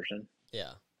version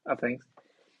Yeah. of things.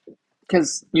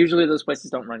 Because usually those places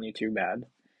don't run you too bad.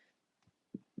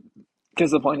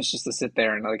 Because the point is just to sit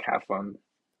there and like have fun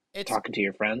It's talking to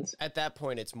your friends. at that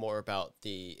point it's more about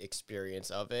the experience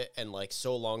of it and like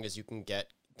so long as you can get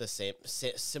the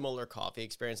similar coffee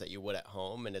experience that you would at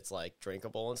home and it's like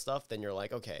drinkable and stuff, then you're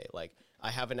like, okay, like I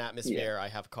have an Yeah. atmosphere, I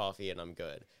have coffee and I'm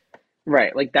good.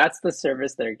 Right. Like that's the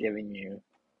service they're giving you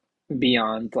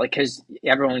beyond like because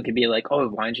everyone could be like, oh,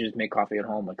 why don't you just make coffee at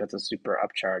home? Like that's a super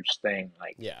upcharged thing.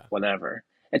 Like Yeah. whatever.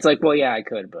 It's like, well, yeah, I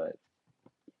could, but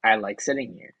I like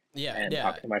sitting here Yeah, and yeah.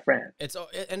 talking to my friend.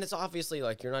 And it's obviously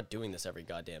like you're not doing this every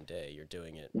goddamn day. You're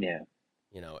doing it, Yeah.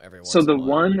 every So once in the a while.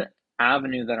 one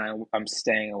avenue that I'm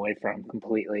staying away from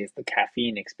completely is the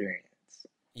caffeine experience.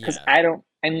 Because Yeah. I don't,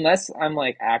 unless I'm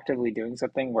like actively doing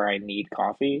something where I need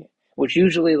coffee, which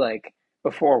usually like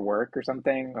before work or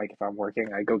something, like if I'm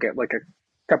working, I go get like a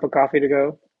cup of coffee to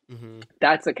go. Mm-hmm.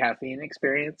 That's a caffeine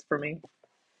experience for me.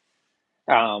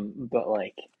 But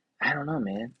like, I don't know,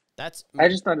 man. That's I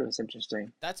just thought it was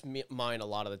interesting. mine a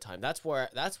lot of the time. That's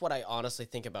what I honestly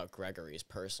think about Gregory's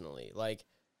personally. Like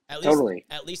Totally.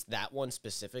 at least that one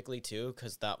specifically too,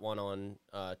 because that one on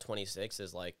 26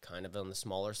 is like kind of on the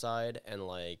smaller side, and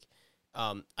like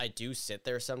I do sit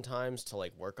there sometimes to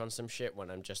like work on some shit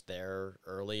when I'm just there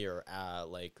early or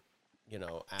like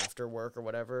after work or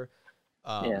whatever.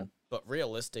 Yeah. But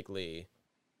realistically,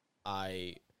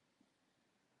 I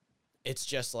it's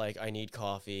just like I need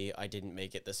coffee. I didn't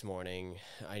make it this morning.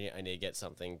 I need to get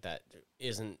something that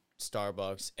isn't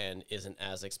Starbucks and isn't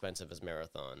as expensive as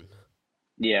Marathon.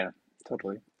 Yeah,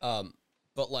 totally.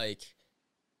 But like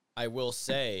I will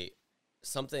say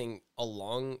something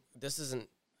along this isn't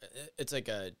it's like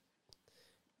a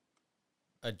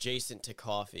adjacent to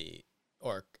coffee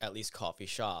or at least coffee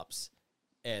shops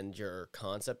and your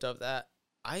concept of that.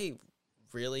 I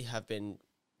really have been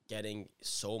getting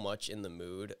so much in the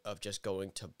mood of just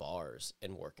going to bars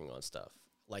and working on stuff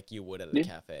like you would at a Yeah.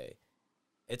 cafe.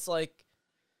 It's like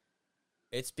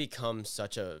it's become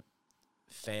such a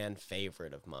fan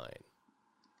favorite of mine.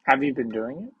 Have you been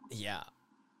doing it? Yeah.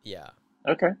 Yeah.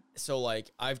 Okay. So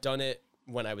like I've done it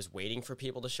when I was waiting for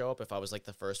people to show up. If I was like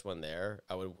the first one there,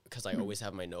 I would, because I always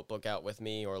have my notebook out with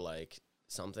me or like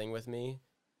something with me,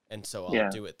 and so I'll Yeah.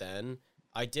 do it then.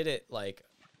 I did it like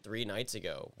 3 nights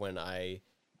ago when I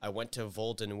went to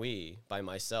Vol de Nuit by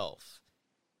myself,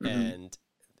 and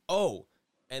oh,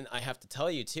 and I have to tell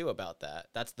you too about that.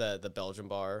 That's the Belgian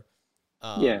bar.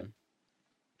 Yeah.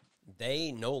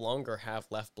 They no longer have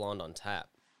Left Blonde on tap.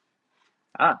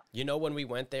 Ah, You know when we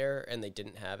went there and they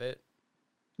didn't have it?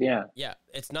 yeah. Yeah,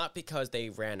 it's not because they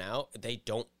ran out. They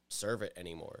don't serve it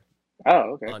anymore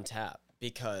Oh, okay. on tap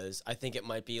because I think it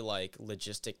might be like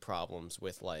logistic problems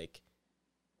with like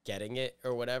getting it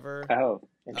or whatever. Oh,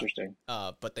 interesting.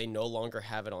 But they no longer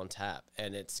have it on tap,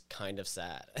 and it's kind of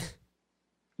sad.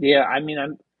 Yeah, I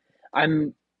mean,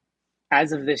 I'm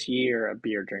as of this year a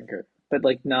beer drinker, but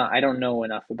like not, I don't know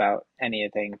enough about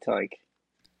anything to like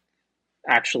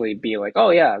actually be like, oh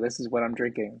yeah, this is what I'm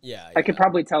drinking. Yeah, I could yeah,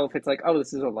 probably tell if it's like, oh,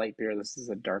 this is a light beer, this is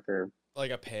a darker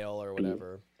like a pail or beer.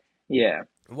 whatever. Yeah.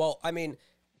 Well, I mean,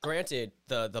 granted,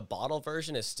 the bottle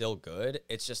version is still good.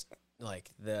 It's just like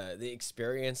the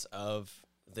experience of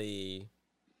the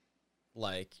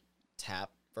like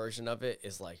tap version of it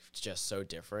is like just so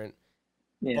different.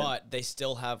 Yeah. But they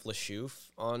still have Le Chouffe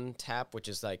on tap, which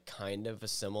is like kind of a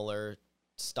similar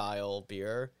style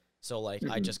beer. So like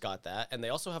I just got that, and they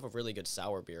also have a really good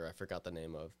sour beer. I forgot the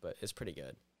name of, but it's pretty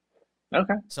good.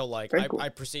 Okay. So like Very cool. I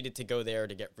proceeded to go there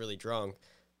to get really drunk,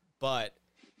 but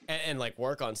and like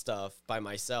work on stuff by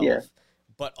myself. Yeah.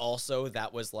 But also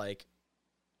that was like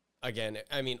again,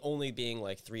 I mean only being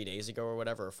like 3 days ago or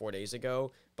whatever, or 4 days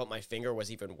ago, but my finger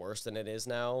was even worse than it is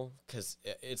now because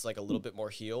it's like a little bit more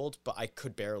healed, but I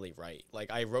could barely write.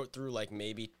 Like I wrote through like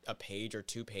maybe a page or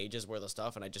 2 pages worth of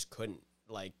stuff, and I just couldn't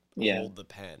like Yeah. hold the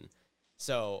pen.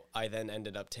 So I then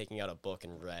ended up taking out a book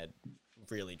and read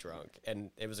really drunk,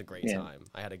 and it was a great Yeah. time.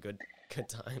 I had a good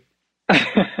time.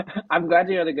 I'm glad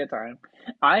you had a good time.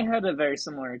 I had a very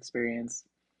similar experience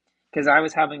because I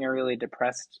was having a really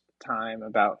depressed time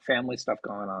about family stuff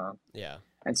going on. Yeah.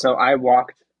 And so I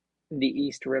walked the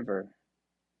East River,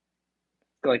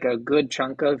 like a good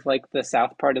chunk of like the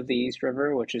south part of the East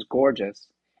River, which is gorgeous.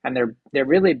 And they're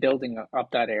really building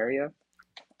up that area.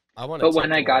 I want But to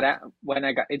take a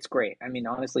look. it's great. I mean,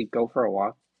 honestly, go for a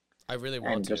walk I really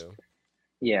want and just to.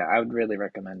 yeah, I would really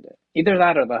recommend it. Either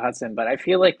that or the Hudson, but I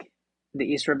feel like the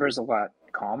East River is a lot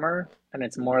calmer and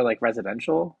it's more like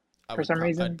residential for some I'd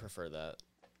reason. prefer that.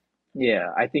 Yeah,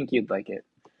 I think you'd like it.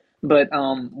 But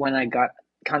when I got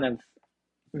kind of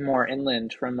more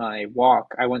inland from my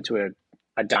walk, I went to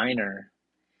a diner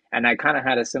and I kind of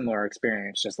had a similar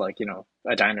experience, just like,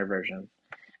 a diner version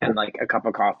and like a cup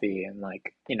of coffee and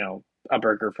like, a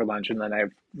burger for lunch. And then I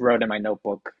wrote in my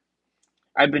notebook.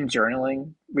 I've been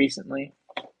journaling recently,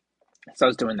 so I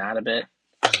was doing that a bit.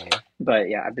 Mhm. But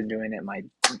yeah, I've been doing it my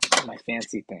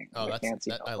fancy thing, Oh, my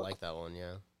fancy I notebook. like that one.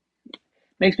 Yeah.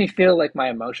 Makes me feel like my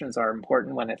emotions are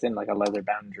important when it's in like a leather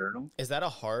bound journal. Is that a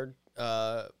hard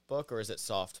book or is it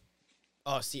soft?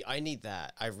 Oh, see, I need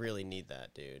that. I really need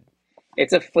that, dude.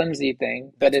 It's a flimsy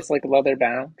thing, but That's what it's like leather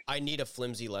bound. I need a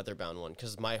flimsy leather bound one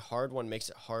because my hard one makes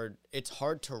it hard. It's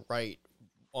hard to write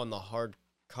on the hard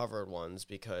covered ones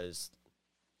because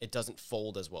it doesn't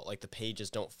fold as well. Like the pages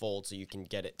don't fold, so you can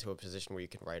get it to a position where you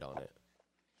can write on it.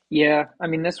 Yeah, I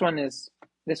mean this one's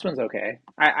okay.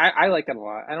 I like it a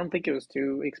lot. I don't think it was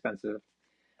too expensive,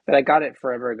 but I got it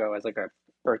forever ago as like a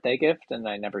birthday gift, and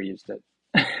I never used it.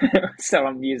 So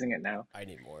I'm using it now I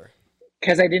need more.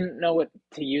 because I didn't know what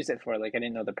to use it for. Like I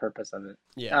didn't know the purpose of it.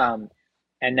 Yeah. Um,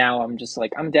 and now I'm just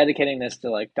like I'm dedicating this to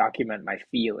like document my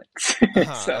feelings.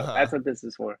 Uh-huh, So uh-huh. that's what this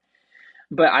is for.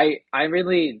 But I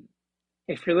really,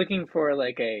 if you're looking for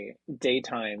like a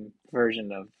daytime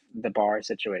version of the bar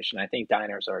situation, I think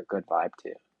diners are a good vibe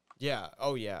too. Yeah.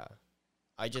 Oh yeah.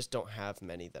 I just don't have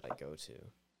many that I go to.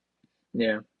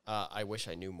 Yeah. I wish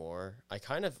I knew more. I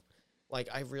kind of like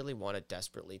I really want to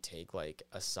desperately take like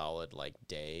a solid like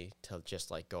day to just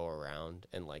like go around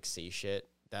and like see shit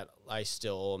that I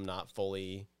still am not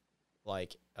fully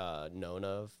like known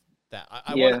of. That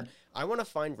Yeah. I want to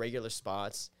find regular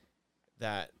spots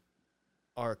that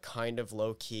are kind of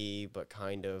low key but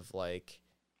kind of like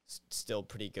still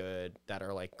pretty good that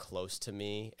are like close to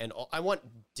me, and I want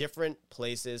different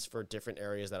places for different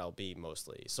areas that I'll be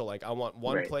mostly. So like I want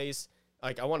one Right. place,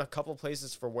 like I want a couple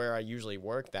places for where I usually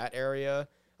work, that area.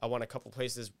 I want a couple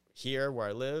places here where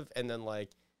I live, and then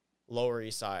like Lower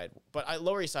East Side. But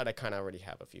Lower East Side I kind of already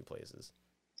have a few places.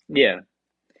 Yeah.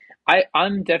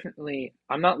 I'm definitely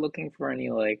I'm not looking for any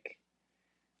like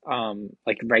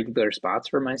regular spots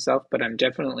for myself, but I'm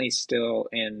definitely still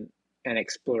in an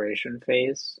exploration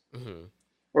phase. Hmm.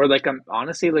 Or like I'm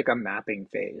honestly like a mapping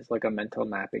phase, like a mental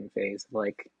mapping phase.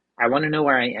 Like I want to know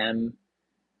where I am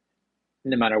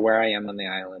no matter where I am on the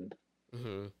island.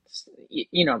 Hmm.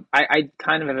 You know, I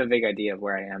kind of have a vague idea of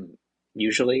where I am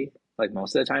usually, like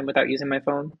most of the time without using my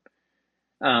phone.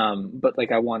 But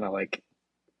like I want to like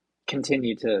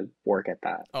continue to work at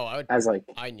that Oh, I would. as like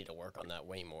I need to work on that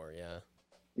way more. Yeah.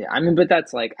 yeah, I mean, but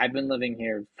that's like I've been living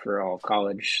here for all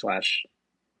college slash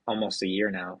almost a year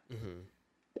now, Hmm.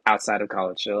 outside of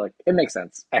college, so like it makes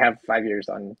sense. I have 5 years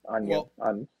Well,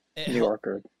 on it New help York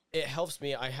or it helps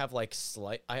me. I have like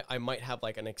I might have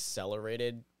like an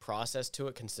accelerated process to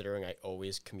it considering I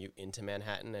always commute into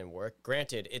Manhattan and work.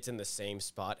 Granted, it's in the same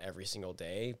spot every single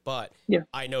day, but yeah.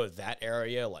 I know that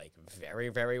area like very,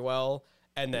 very well.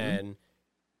 And Hmm. then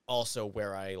also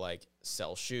where I like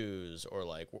sell shoes or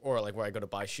like where I go to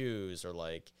buy shoes or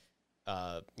like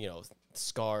you know,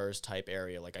 scars type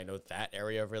area. Like I know that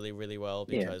area really, really well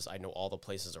Yeah. because I know all the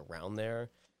places around there.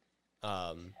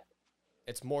 Um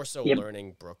it's more so Yeah.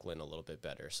 learning Brooklyn a little bit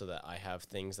better so that I have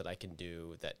things that I can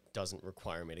do that doesn't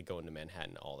require me to go into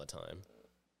Manhattan all the time.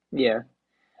 Yeah.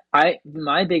 I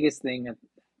my biggest thing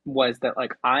was that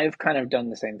like I've kind of done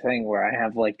the same thing where I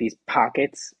have like these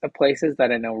pockets of places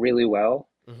that I know really well,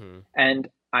 Hmm. and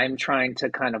I'm trying to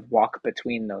kind of walk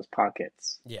between those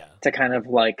pockets Yeah. to kind of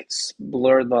like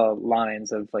blur the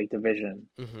lines of like division.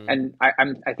 Hmm. And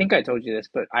I think I told you this,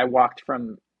 but I walked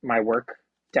from my work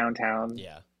downtown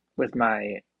Yeah. with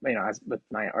my with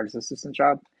my artist assistant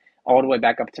job all the way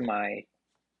back up to my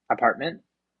apartment,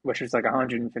 which was like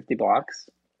 150 blocks,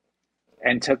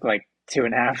 and took like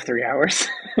 2.5 3 hours.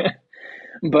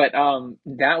 But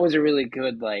that was a really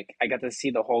good like I got to see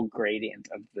the whole gradient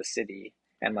of the city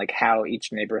and like how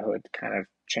each neighborhood kind of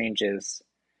changes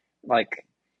like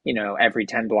every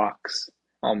 10 blocks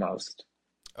almost.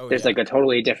 Oh There's yeah. like a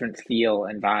totally different feel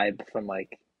and vibe from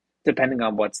like depending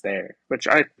on what's there, which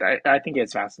I think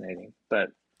is fascinating. But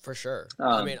For sure.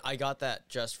 I um mean, I got that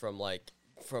just from like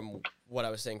from what I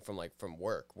was saying from like from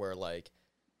work where like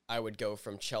I would go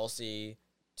from Chelsea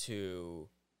to,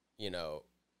 you know,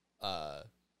 uh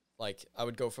like I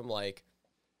would go from like,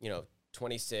 you know,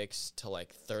 26 to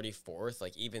like 34th,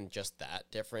 like even just that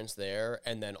difference there.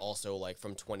 And then also like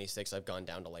from 26 I've gone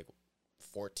down to like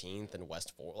 14th and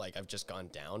West 4. Like I've just gone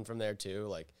down from there too.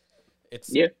 Like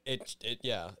yeah,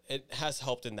 yeah, it has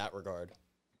helped in that regard.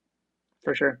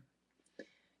 for sure.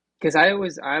 Because I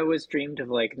always dreamed of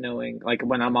like knowing like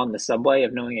when I'm on the subway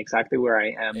of knowing exactly where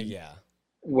I am, Yeah.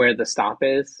 where the stop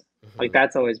is. Like Hmm.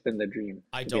 that's always been the dream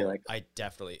I to be don't. like. I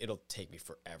definitely. It'll take me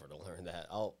forever to learn that.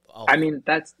 I'll. I mean,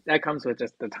 that comes with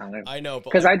just the time. I know,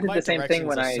 but Because like I did my the same thing directions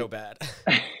when are I, so bad.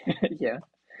 yeah.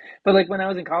 But like when I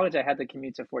was in college, I had to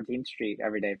commute to 14th Street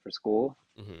every day for school,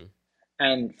 Hmm.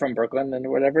 and from Brooklyn and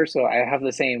whatever. So I have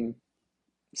the same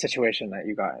situation that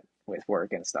you got with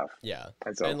work and stuff. Yeah, And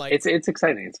and so like it's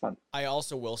exciting. It's fun. I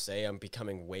also will say I'm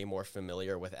becoming way more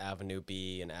familiar with Avenue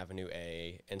B and Avenue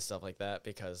A and stuff like that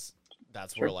because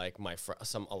that's where Sure. like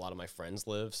a lot of my friends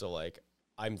live. So like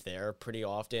I'm there pretty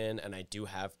often, and I do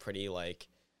have pretty like.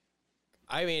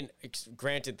 I mean,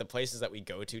 granted, the places that we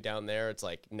go to down there, it's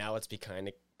like now it's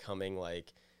becoming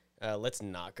like, let's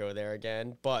not go there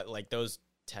again. But like those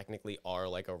technically are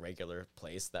like a regular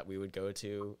place that we would go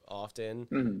to often.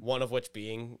 Hmm. One of which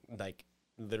being like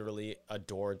literally a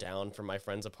door down from my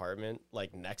friend's apartment,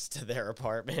 like next to their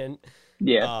apartment.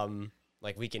 Yeah. Um,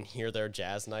 like we can hear their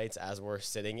jazz nights as we're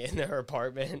sitting in their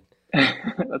apartment.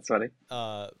 That's funny.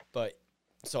 But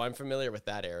so I'm familiar with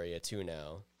that area too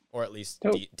now, or at least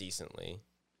Dope. decently.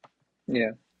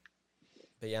 Yeah.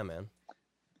 But yeah, man.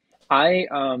 I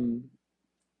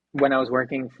when I was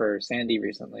working for Sandy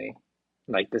recently,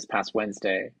 like this past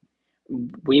Wednesday,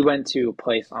 we went to a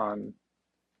place on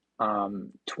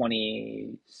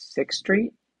 26th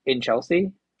Street in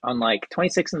Chelsea. On like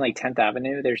 26th and like 10th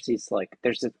Avenue, there's these like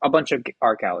there's a bunch of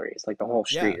art galleries. Like the whole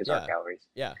Yeah, street is art yeah, galleries.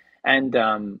 yeah.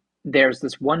 And there's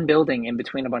this one building in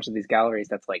between a bunch of these galleries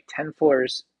that's like 10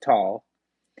 floors tall,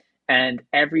 and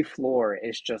every floor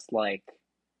is just like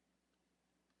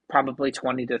probably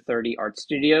 20 to 30 art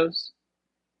studios,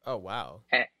 Oh wow.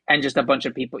 and just a bunch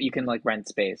of people you can like rent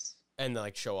space. And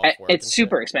like show off work It's and shit.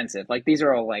 super expensive. Like these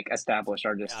are all like established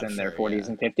artists I'm in their sure. 40s Yeah,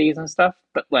 and 50s and stuff,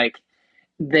 but like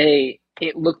they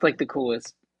it looked like the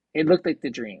coolest. It looked like the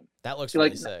dream. that looks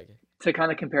Like really sick. to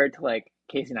kind of compare it to like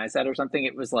Casey Neistat or something,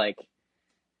 it was like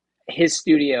his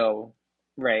studio,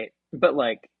 right? But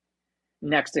like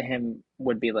next to him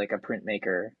would be like a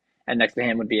printmaker, and next to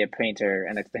him would be a painter,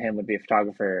 and next to him would be a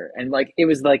photographer, and like it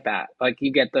was like that. Like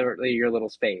you get the your little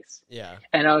space, Yeah,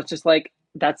 and I was just like,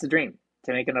 that's the dream,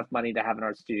 to make enough money to have an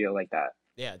art studio like that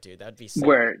yeah, dude, that'd be sick.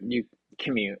 where you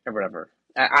commute or whatever.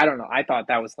 I don't know. I thought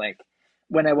that was like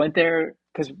when I went there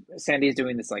because Sandy's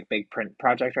doing this like big print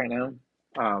project right now,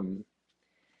 um,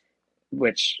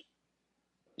 which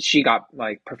she got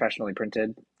like professionally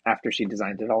printed after she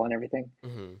designed it all and everything.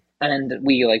 Hmm. And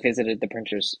we like visited the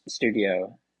printer's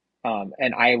studio,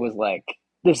 and I was like,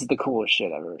 "This is the coolest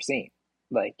shit I've ever seen."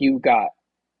 Like you got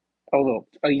a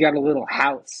little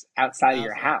house outside of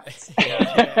your house. Yeah,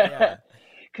 yeah, yeah.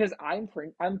 Because I'm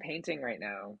painting right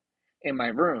now in my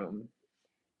room,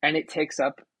 and it takes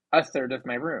up a third of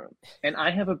my room, and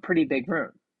I have a pretty big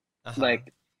room. Uh-huh.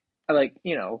 Like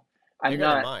I'm Bigger than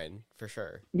not. mine, for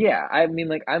sure. Yeah, I mean,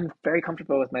 like I'm very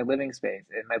comfortable with my living space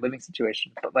and my living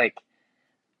situation, but like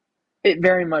it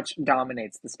very much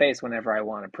dominates the space whenever I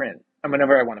want to print and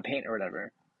whenever I want to paint or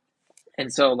whatever.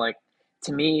 And so like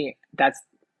to me, that's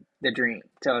the dream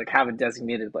to like have a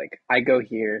designated like I go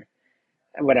here,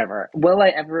 whatever. Will I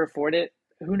ever afford it?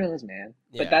 Who knows, man.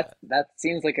 But Yeah. that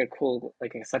seems like a cool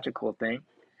such a cool thing.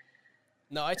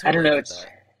 No, I I don't totally know. get It's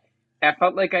that. I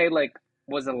felt like I like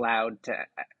was allowed to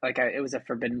it was a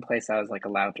forbidden place I was like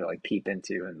allowed to like peep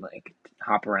into and like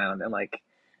hop around and like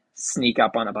sneak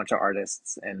up on a bunch of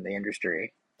artists in the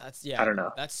industry. That's I yeah, don't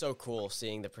know. that's so cool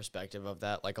seeing the perspective of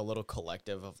that, like a little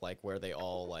collective of like where they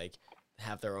all like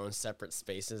have their own separate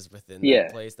spaces within that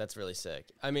Yeah. place. That's really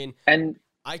sick. I mean, And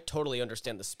I totally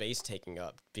understand the space taking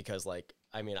up because like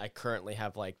I mean, I currently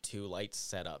have like two lights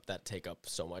set up that take up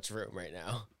so much room right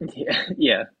now. yeah,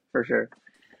 yeah, for sure.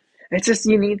 It's just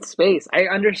you need space. I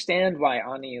understand why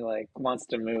Ani like wants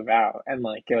to move out and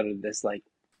like go to this like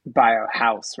buy a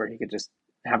house where he could just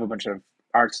have a bunch of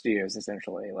art studios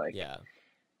essentially. Like Yeah.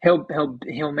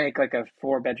 he'll make like a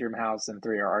 4 bedroom house and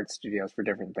three are art studios for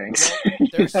different things. Well, You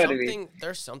know what I mean?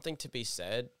 there's something to be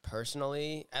said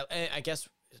personally. I guess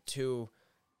to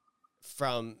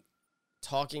from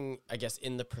talking, I guess,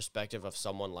 in the perspective of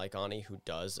someone like Ani who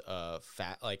does a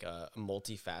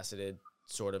multifaceted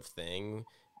sort of thing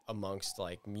amongst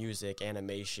like music,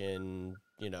 animation,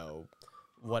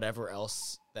 whatever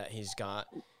else that he's got,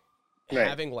 Right.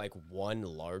 having like one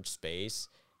large space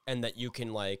and that you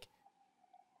can like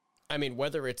I mean,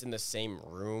 whether it's in the same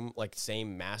room, like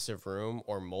same massive room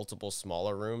or multiple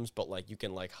smaller rooms, but like you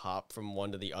can like hop from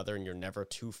one to the other and you're never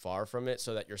too far from it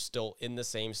so that you're still in the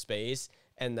same space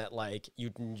and that like you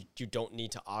don't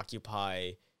need to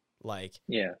occupy like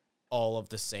Yeah. all of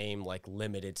the same like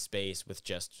limited space with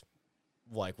just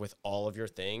like with all of your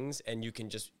things and you can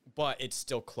just but it's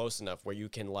still close enough where you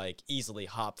can like easily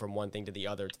hop from one thing to the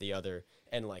other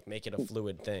and like make it a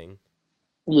fluid thing.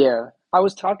 Yeah. I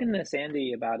was talking to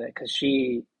Sandy about it because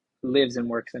she lives and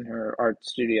works in her art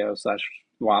studio slash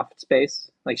loft space.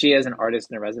 Like she is an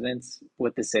artist in residence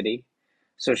with the city.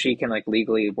 So she can like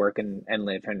legally work and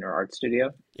live in her art studio,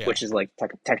 Yeah. which is like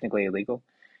technically illegal,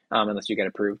 unless you get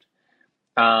approved.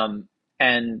 Um,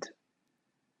 and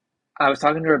I was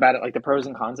talking to her about it, like the pros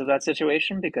and cons of that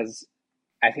situation, because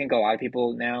I think a lot of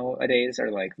people nowadays are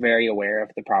like very aware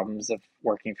of the problems of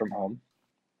working from home,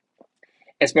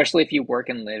 especially if you work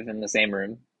and live in the same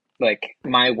room. Like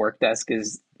my work desk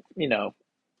is, you know,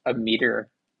 a meter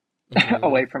Hmm.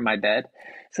 away from my bed.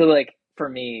 So like for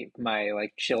me, my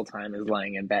like chill time is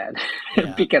laying in bed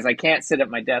Yeah. because I can't sit at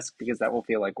my desk because that will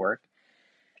feel like work.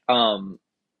 Um,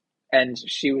 and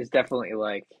she was definitely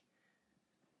like,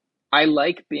 I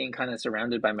like being kind of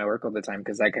surrounded by my work all the time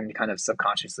because I can kind of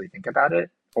subconsciously think about it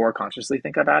or consciously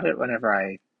think about it whenever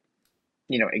I,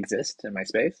 exist in my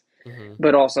space. Hmm.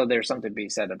 But also, there's something to be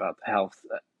said about the health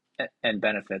and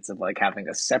benefits of like having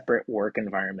a separate work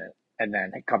environment and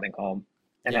then coming home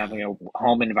and Yeah. having a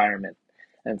home environment.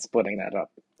 and splitting that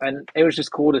up. And it was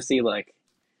just cool to see like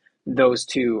those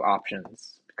two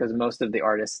options because most of the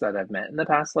artists that I've met in the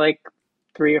past like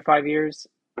 3 or 5 years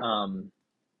um,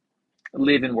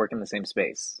 live and work in the same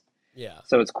space. Yeah.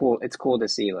 So it's cool. It's cool to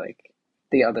see like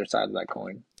the other side of that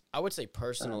coin. I would say Um,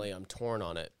 personally, I'm torn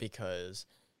on it because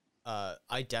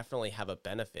I definitely have a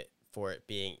benefit for it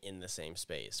being in the same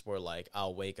space where like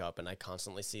I'll wake up and I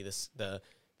constantly see the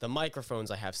microphones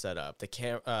I have set up,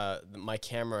 my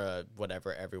camera,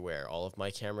 whatever, everywhere, all of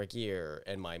my camera gear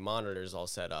and my monitors all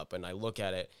set up, and I look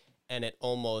at it, and it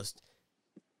almost,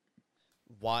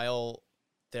 while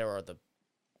there are the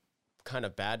kind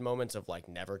of bad moments of like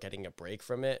never getting a break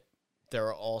from it, there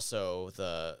are also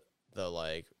the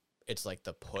like it's like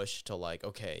the push to like,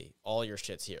 okay, all your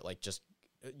shit's here, like just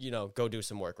go do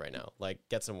some work right now, like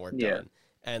get some work yeah, done.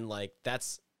 And like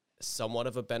that's somewhat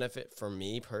of a benefit for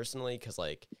me personally, because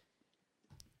like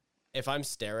if I'm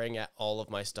staring at all of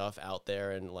my stuff out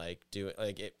there and like do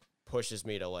like it pushes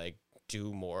me to like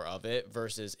do more of it,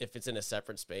 versus if it's in a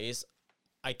separate space,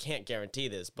 I can't guarantee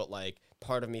this, but like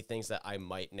part of me thinks that I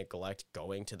might neglect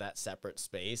going to that separate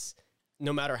space,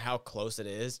 no matter how close it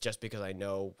is, just because I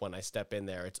know when I step in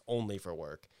there, it's only for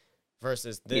work.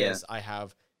 Versus yeah, this, I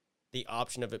have the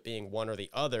option of it being one or the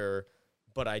other,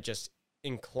 but I just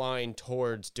incline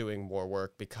towards doing more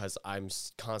work because I'm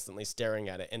constantly staring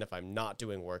at it. And if I'm not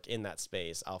doing work in that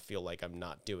space, I'll feel like I'm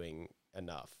not doing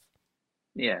enough.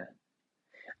 yeah.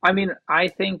 I mean, I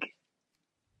think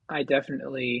I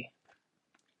definitely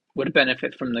would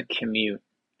benefit from the commute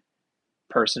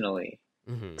personally.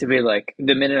 Hmm. To be like,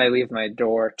 the minute I leave my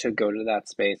door to go to that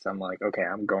space, I'm like, okay,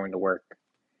 I'm going to work.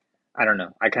 I don't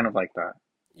know. I kind of like that.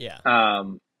 Yeah.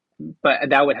 But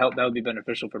that would help. That would be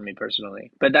beneficial for me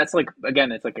personally. But that's like,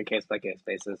 again, it's like a case by case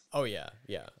basis. Oh yeah,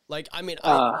 yeah. Like I mean,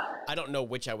 Uh, I don't know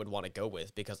which I would want to go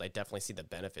with because I definitely see the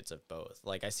benefits of both.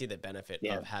 Like I see the benefit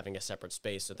yeah, of having a separate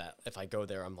space so that if I go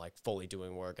there, I'm like fully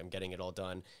doing work, I'm getting it all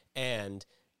done, and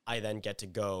I then get to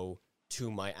go to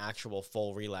my actual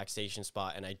full relaxation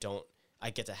spot, and I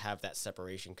get to have that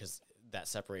separation because that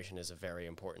separation is a very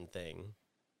important thing.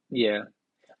 yeah.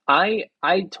 I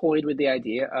toyed with the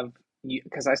idea of you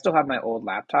because I still have my old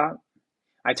laptop.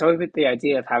 I toyed with the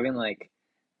idea of having like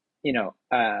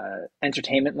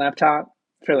entertainment laptop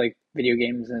for like video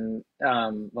games and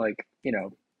like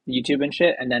YouTube and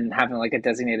shit, and then having like a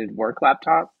designated work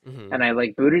laptop. Hmm. And I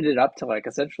like booted it up to like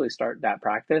essentially start that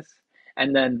practice.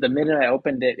 And then the minute I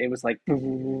opened it, it was like,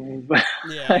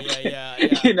 Yeah, like yeah,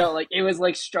 yeah, yeah. like it was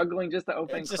like struggling just to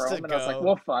open It's just to Chrome, and I was like, go.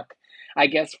 well, fuck. I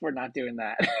guess we're not doing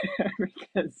that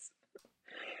because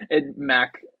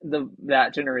Mac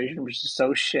that generation was just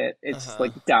so shit. Uh It's huh.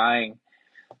 like dying.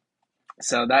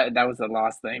 So that was the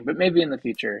last thing. But maybe in the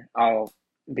future I'll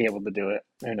be able to do it.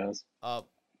 Who knows? Uh,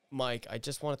 Mike, I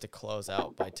just wanted to close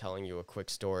out by telling you a quick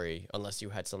story, unless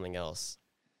you had something else.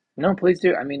 No, please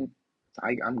do. I mean,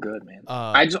 I'm good, man.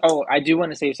 Uh, I do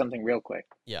want to say something real quick.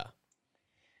 yeah.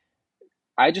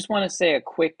 I just want to say a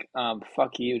quick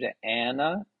fuck you to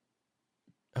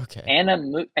Okay. Anna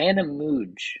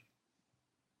Mooj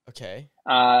Okay.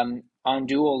 on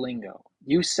Duolingo.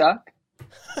 You suck.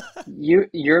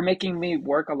 You're making me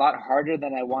work a lot harder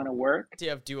than I want to work. Do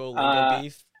you have Duolingo Uh,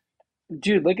 beef?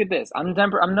 Dude, look at this. I'm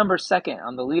number second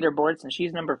on the leaderboards, and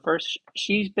she's number first.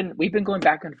 We've been going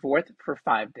back and forth for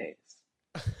 5 days.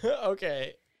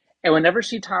 Okay. And whenever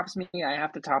she tops me, I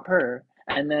have to top her,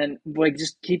 and then like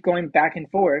just keep going back and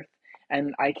forth.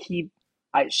 And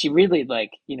she really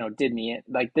like did me in.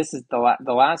 Like this is the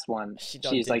last one. She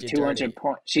done She's did like you 200 dirty.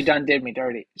 points. She done did me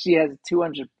dirty. She has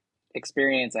 200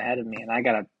 experience ahead of me, and I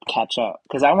gotta catch up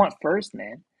because I want first,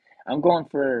 man. I'm going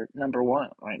for number one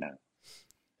right now.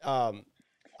 Um,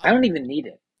 I I don't even need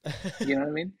it. You know what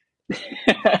I mean?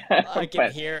 But I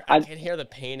I can hear the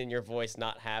pain in your voice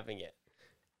not having it.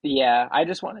 yeah, I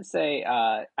just want to say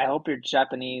I hope your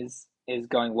Japanese is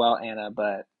going well, Anna.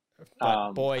 But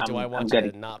But boy, do I I'm want you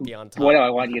gonna. to not be on What do top. I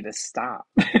want you to stop?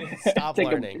 Stop take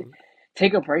a learning.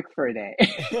 take a break for a day,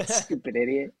 stupid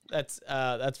idiot. That's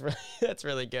really, that's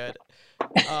really good.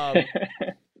 Um,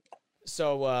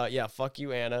 so yeah, fuck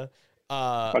you, Anna.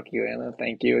 Uh, Fuck you, Anna.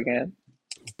 Thank you again.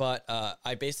 but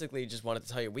I basically just wanted to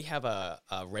tell you we have a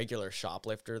regular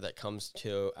shoplifter that comes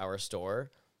to our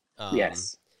store. Um,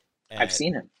 Yes, I've and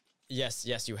seen him. yes,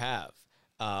 yes, you have.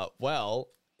 Well,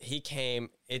 he came.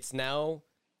 It's now.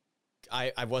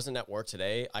 I wasn't at work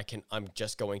today. I'm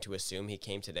just going to assume he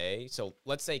came today. So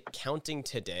let's say counting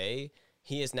today,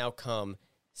 he has now come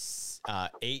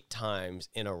 8 times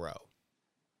in a row.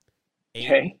 Eight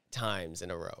Okay, times in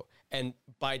a row. And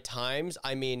by times,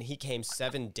 I mean he came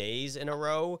 7 days in a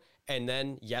row, and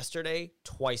then yesterday,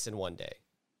 twice in one day.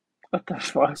 what the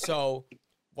fuck? So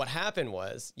what happened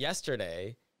was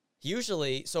yesterday,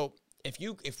 usually, so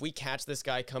if we catch this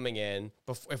guy coming in,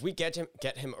 if we get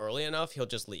him early enough, he'll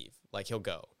just leave. Like he'll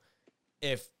go.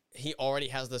 If he already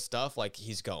has the stuff, like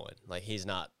he's going. Like he's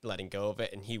not letting go of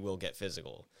it, and he will get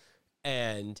physical.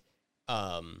 And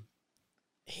um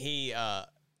he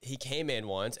came in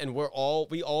once, and we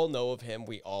all know of him.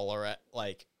 We all are at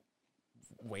like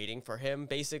waiting for him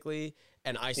basically,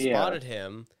 and I Yeah. spotted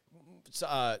him.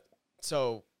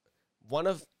 So one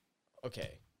of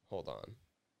okay, hold on.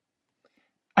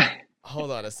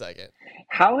 Hold on a second.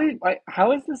 How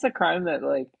is this a crime that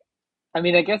like I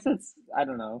mean I guess it's I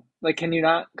don't know. Like can you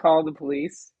not call the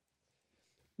police?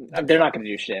 The They're pro- not gonna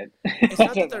do shit. it's I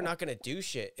not that don't they're know. not gonna do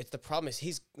shit. It's the problem is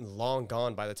he's long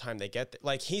gone by the time they get there.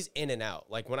 Like he's in and out.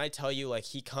 Like when I tell you, like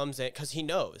he comes in because he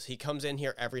knows he comes in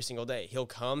here every single day. He'll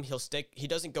come. He'll stick. He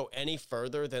doesn't go any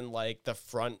further than like the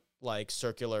front like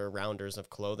circular rounders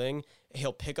of clothing.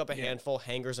 He'll pick up a Yeah. handful,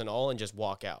 hangers and all, and just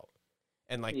walk out.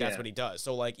 And like that's Yeah. what he does.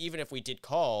 So like even if we did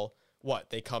call,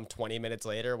 what they come 20 minutes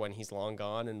later when he's long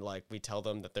gone, and like we tell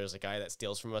them that there's a guy that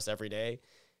steals from us every day.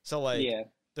 So like Yeah.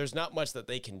 there's not much that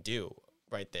they can do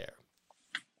right there.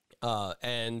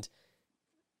 And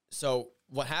so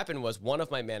what happened was one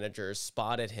of my managers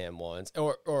spotted him once,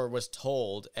 or was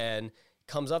told, and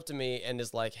comes up to me and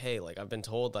is like, "Hey, like I've been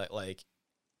told that like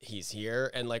he's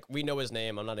here, and like we know his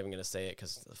name. I'm not even gonna say it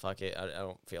because fuck it, I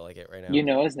don't feel like it right You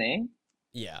now." know his name?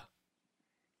 Yeah,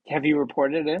 Have you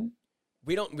reported him?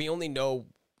 we don't. We only know.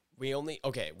 We only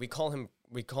okay. We call him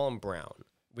Brown.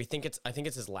 I think it's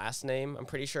his last name. I'm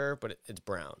pretty sure, but it's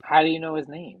Brown. How do you know his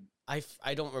name?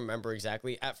 I don't remember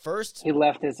exactly. At first, He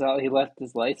left his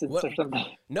license what or something.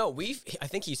 no, I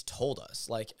think he's told us.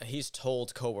 Like he's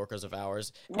told coworkers of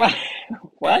ours What?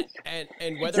 What? and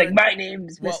It's whether like my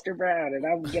name's well Mr. Brown and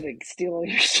I'm gonna steal all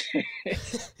your shit.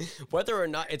 whether or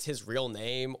not it's his real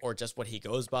name or just what he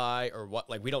goes by or what,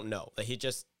 like we don't know. Like he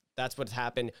just that's what's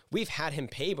happened. We've had him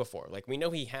pay before. Like we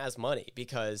know he has money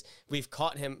because we've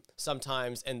caught him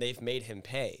sometimes and they've made him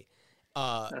pay.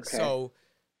 Okay. So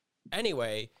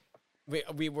anyway,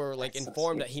 we were like That's so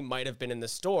informed sweet. that he might have been in the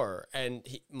store, and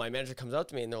my manager comes up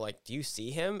to me and they're like, "Do you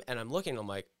see him?" And I'm looking, I'm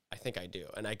like, "I think I do."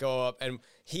 And I go up, and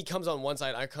he comes on one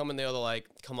side, I come in the other, like,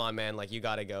 "Come on, man, like you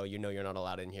gotta go. You know you're not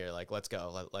allowed in here. Like let's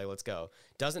go, like let's go."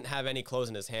 Doesn't have any clothes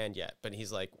in his hand yet, but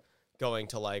he's like going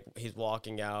to like he's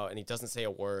walking out, and he doesn't say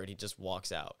a word. He just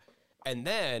walks out, and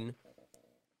then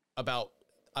about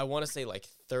I want to say like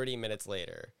 30 minutes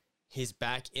later, he's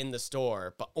back in the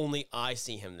store, but only I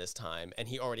see him this time, and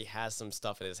he already has some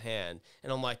stuff in his hand.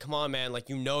 And I'm like, "Come on, man, like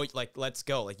you know, like let's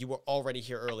go. Like you were already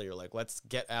here earlier. Like let's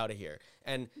get out of here."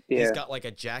 And he's Yeah. got like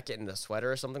a jacket and a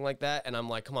sweater or something like that, and I'm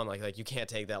like, "Come on, like you can't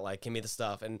take that. Like give me the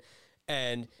stuff."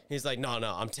 And he's like, "No,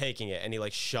 no, I'm taking it." And he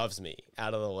like shoves me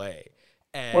out of the way.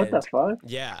 What the And fuck?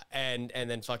 yeah, and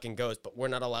then fucking goes, but we're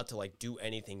not allowed to like do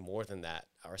anything more than that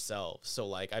ourselves. So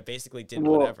like I basically did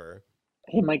Well, whatever.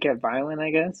 he might get violent,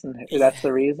 I guess, and Yeah, that's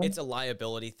the reason. it's a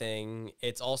liability thing.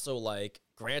 It's also like,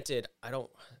 granted, I don't.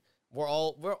 We're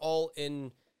all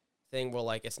in thing where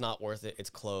like it's not worth it. It's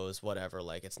closed, whatever.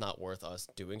 Like it's not worth us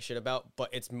doing shit about.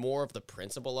 But it's more of the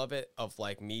principle of it, of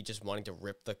like me just wanting to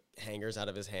rip the hangers out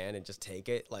of his hand and just take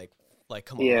it. Like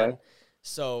come Yeah. on.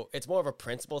 So it's more of a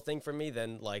principle thing for me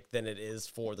than it is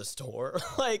for the store.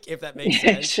 Like if that makes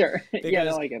Yeah, sense, sure. Yeah, no,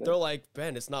 because I get it. they're like,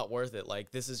 Ben, it's not worth it. Like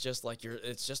this is just like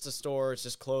it's just a store, it's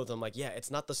just clothes. I'm like, yeah,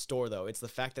 it's not the store though. It's the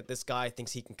fact that this guy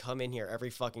thinks he can come in here every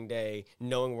fucking day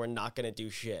knowing we're not gonna do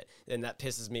shit, and that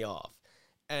pisses me off.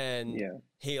 And Yeah.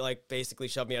 he like basically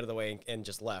shoved me out of the way and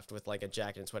just left with like a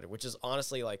jacket and sweater, which is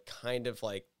honestly like kind of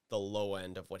like the low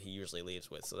end of what he usually leaves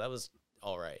with. So that was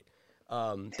all right.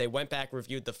 They went back,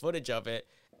 reviewed the footage of it,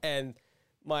 and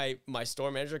my store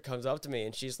manager comes up to me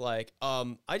and she's like,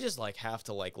 I just like have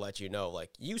to like let you know,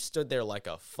 like you stood there like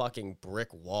a fucking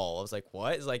brick wall. I was like,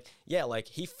 what? It's like, yeah, like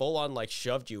he full on like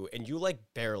shoved you and you like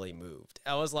barely moved.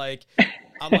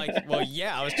 I'm like, well,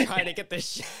 yeah, I was trying to get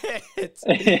this shit.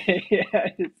 Yeah,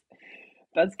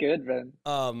 that's good, man.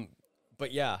 Um,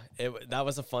 but yeah, that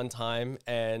was a fun time,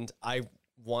 and I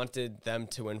wanted them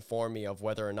to inform me of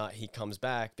whether or not he comes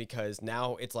back, because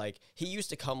now it's like he used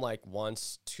to come like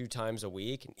once, two times a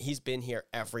week. He's been here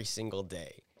every single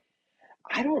day.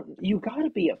 I don't, you gotta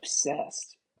be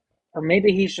obsessed. Or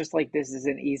maybe he's just like, this is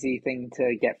an easy thing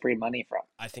to get free money from.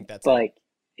 I think that's it. Like,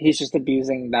 he's just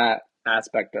abusing that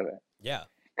aspect of it. Yeah.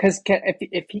 Because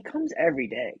if he comes every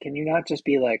day, can you not just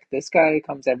be like, this guy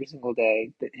comes every single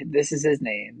day, this is his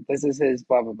name, this is his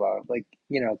blah, blah, blah. Like,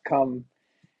 come.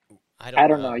 I I don't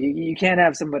don't know. know. You can't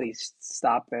have somebody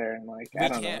stop there and like I We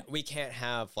don't know. can't we can't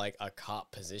have like a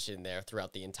cop position there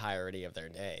throughout the entirety of their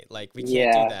day. Like we can't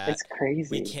do Yeah, that. it's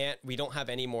crazy. We don't have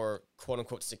any more quote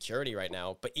unquote security right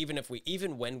now. But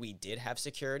even when we did have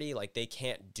security, like they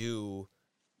can't do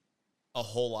a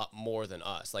whole lot more than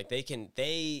us. Like they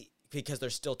because they're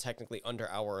still technically under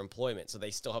our employment, so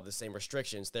they still have the same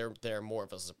restrictions. They're more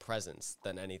of a presence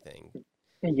than anything.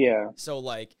 Yeah. So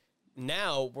like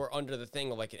now we're under the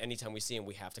thing of like anytime we see him,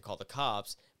 we have to call the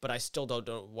cops. But I still don't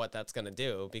know what that's gonna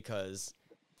do because,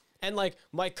 and like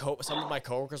some of my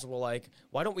coworkers were like,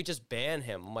 "Why don't we just ban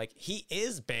him?" I'm like, "He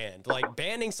is banned. Like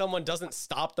banning someone doesn't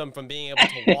stop them from being able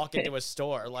to walk into a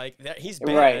store. Like he's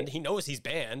Right. banned. He knows he's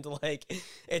banned. Like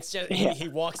it's just Yeah. he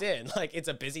walks in. Like it's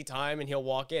a busy time and he'll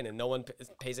walk in and no one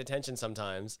pays attention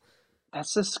sometimes.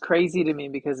 That's just crazy to me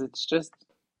because it's just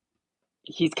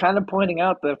he's kind of pointing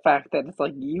out the fact that it's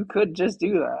like you could just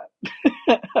do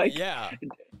that. Like Yeah,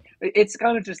 it's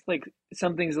kind of just like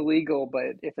something's illegal,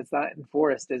 but if it's not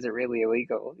enforced, is it really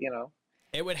illegal? You know?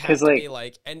 it would Because have to be like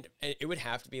like, and it would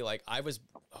have to be like, I was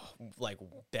like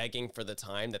begging for the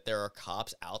time that there are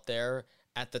cops out there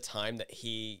at the time that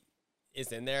he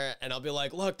is in there, and I'll be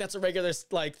like, look, that's a regular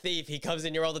like thief. He comes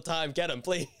in here all the time. Get him,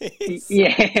 please.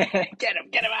 yeah, get him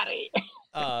out of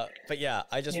here. But yeah,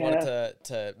 I just wanted Yeah,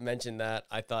 to mention that.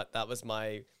 I thought that was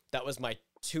my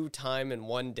 2 time in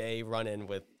one day run in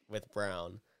with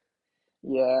Brown.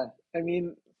 yeah. I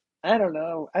mean, I don't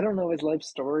know. I don't know his life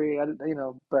story. You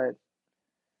know, but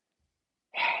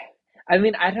I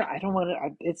mean, I don't want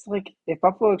to. It's like if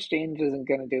Buffalo Exchange isn't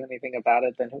going to do anything about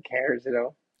it, then who cares? You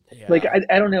know, like Yeah.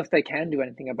 I don't know if they can do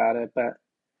anything about it, but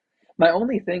my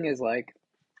only thing is like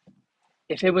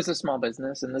if it was a small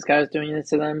business and this guy was doing this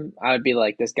to them, I would be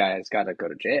like, this guy has got to go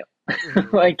to jail.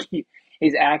 Hmm. Like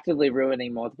he's actively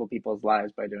ruining multiple people's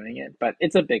lives by doing it. But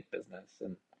it's a big business,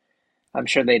 and I'm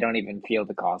sure they don't even feel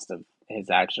the cost of his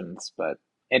actions. But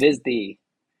it is the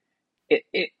it.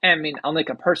 I mean, on like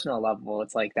a personal level,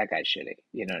 it's like that guy's shitty.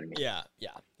 You know what I mean? Yeah,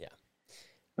 yeah, yeah.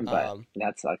 But Um,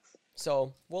 that sucks.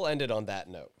 so we'll end it on that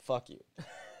note. Fuck you.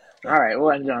 All right,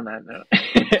 we'll end on that note.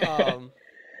 Um,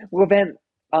 Well, Ben,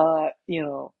 you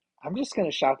know, I'm just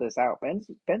gonna shout this out. Ben's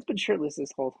been shirtless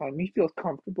this whole time. He feels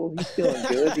comfortable. He's feeling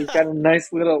good. He's got a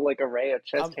nice little like array of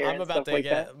chest hair I'm and about stuff to like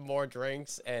that. get more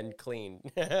drinks and clean.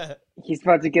 He's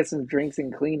about to get some drinks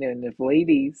and clean. And if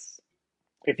ladies,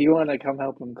 if you want to come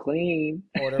help him clean,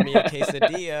 Order me a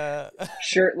quesadilla.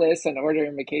 shirtless and order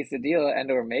him a quesadilla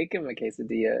and or make him a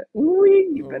quesadilla, ooh,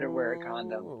 you better wear a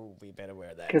condom. Ooh, we better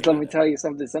wear that Because let me tell condom. you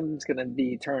something. Something's gonna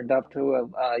be turned up to a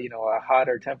you know a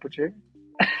hotter temperature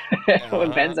when Uh-huh.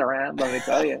 Ben's around. Let me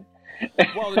tell you.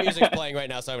 Well, the music's playing right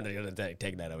now, so I'm gonna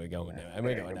take that. Are we going now? I'm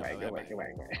going now. Go back.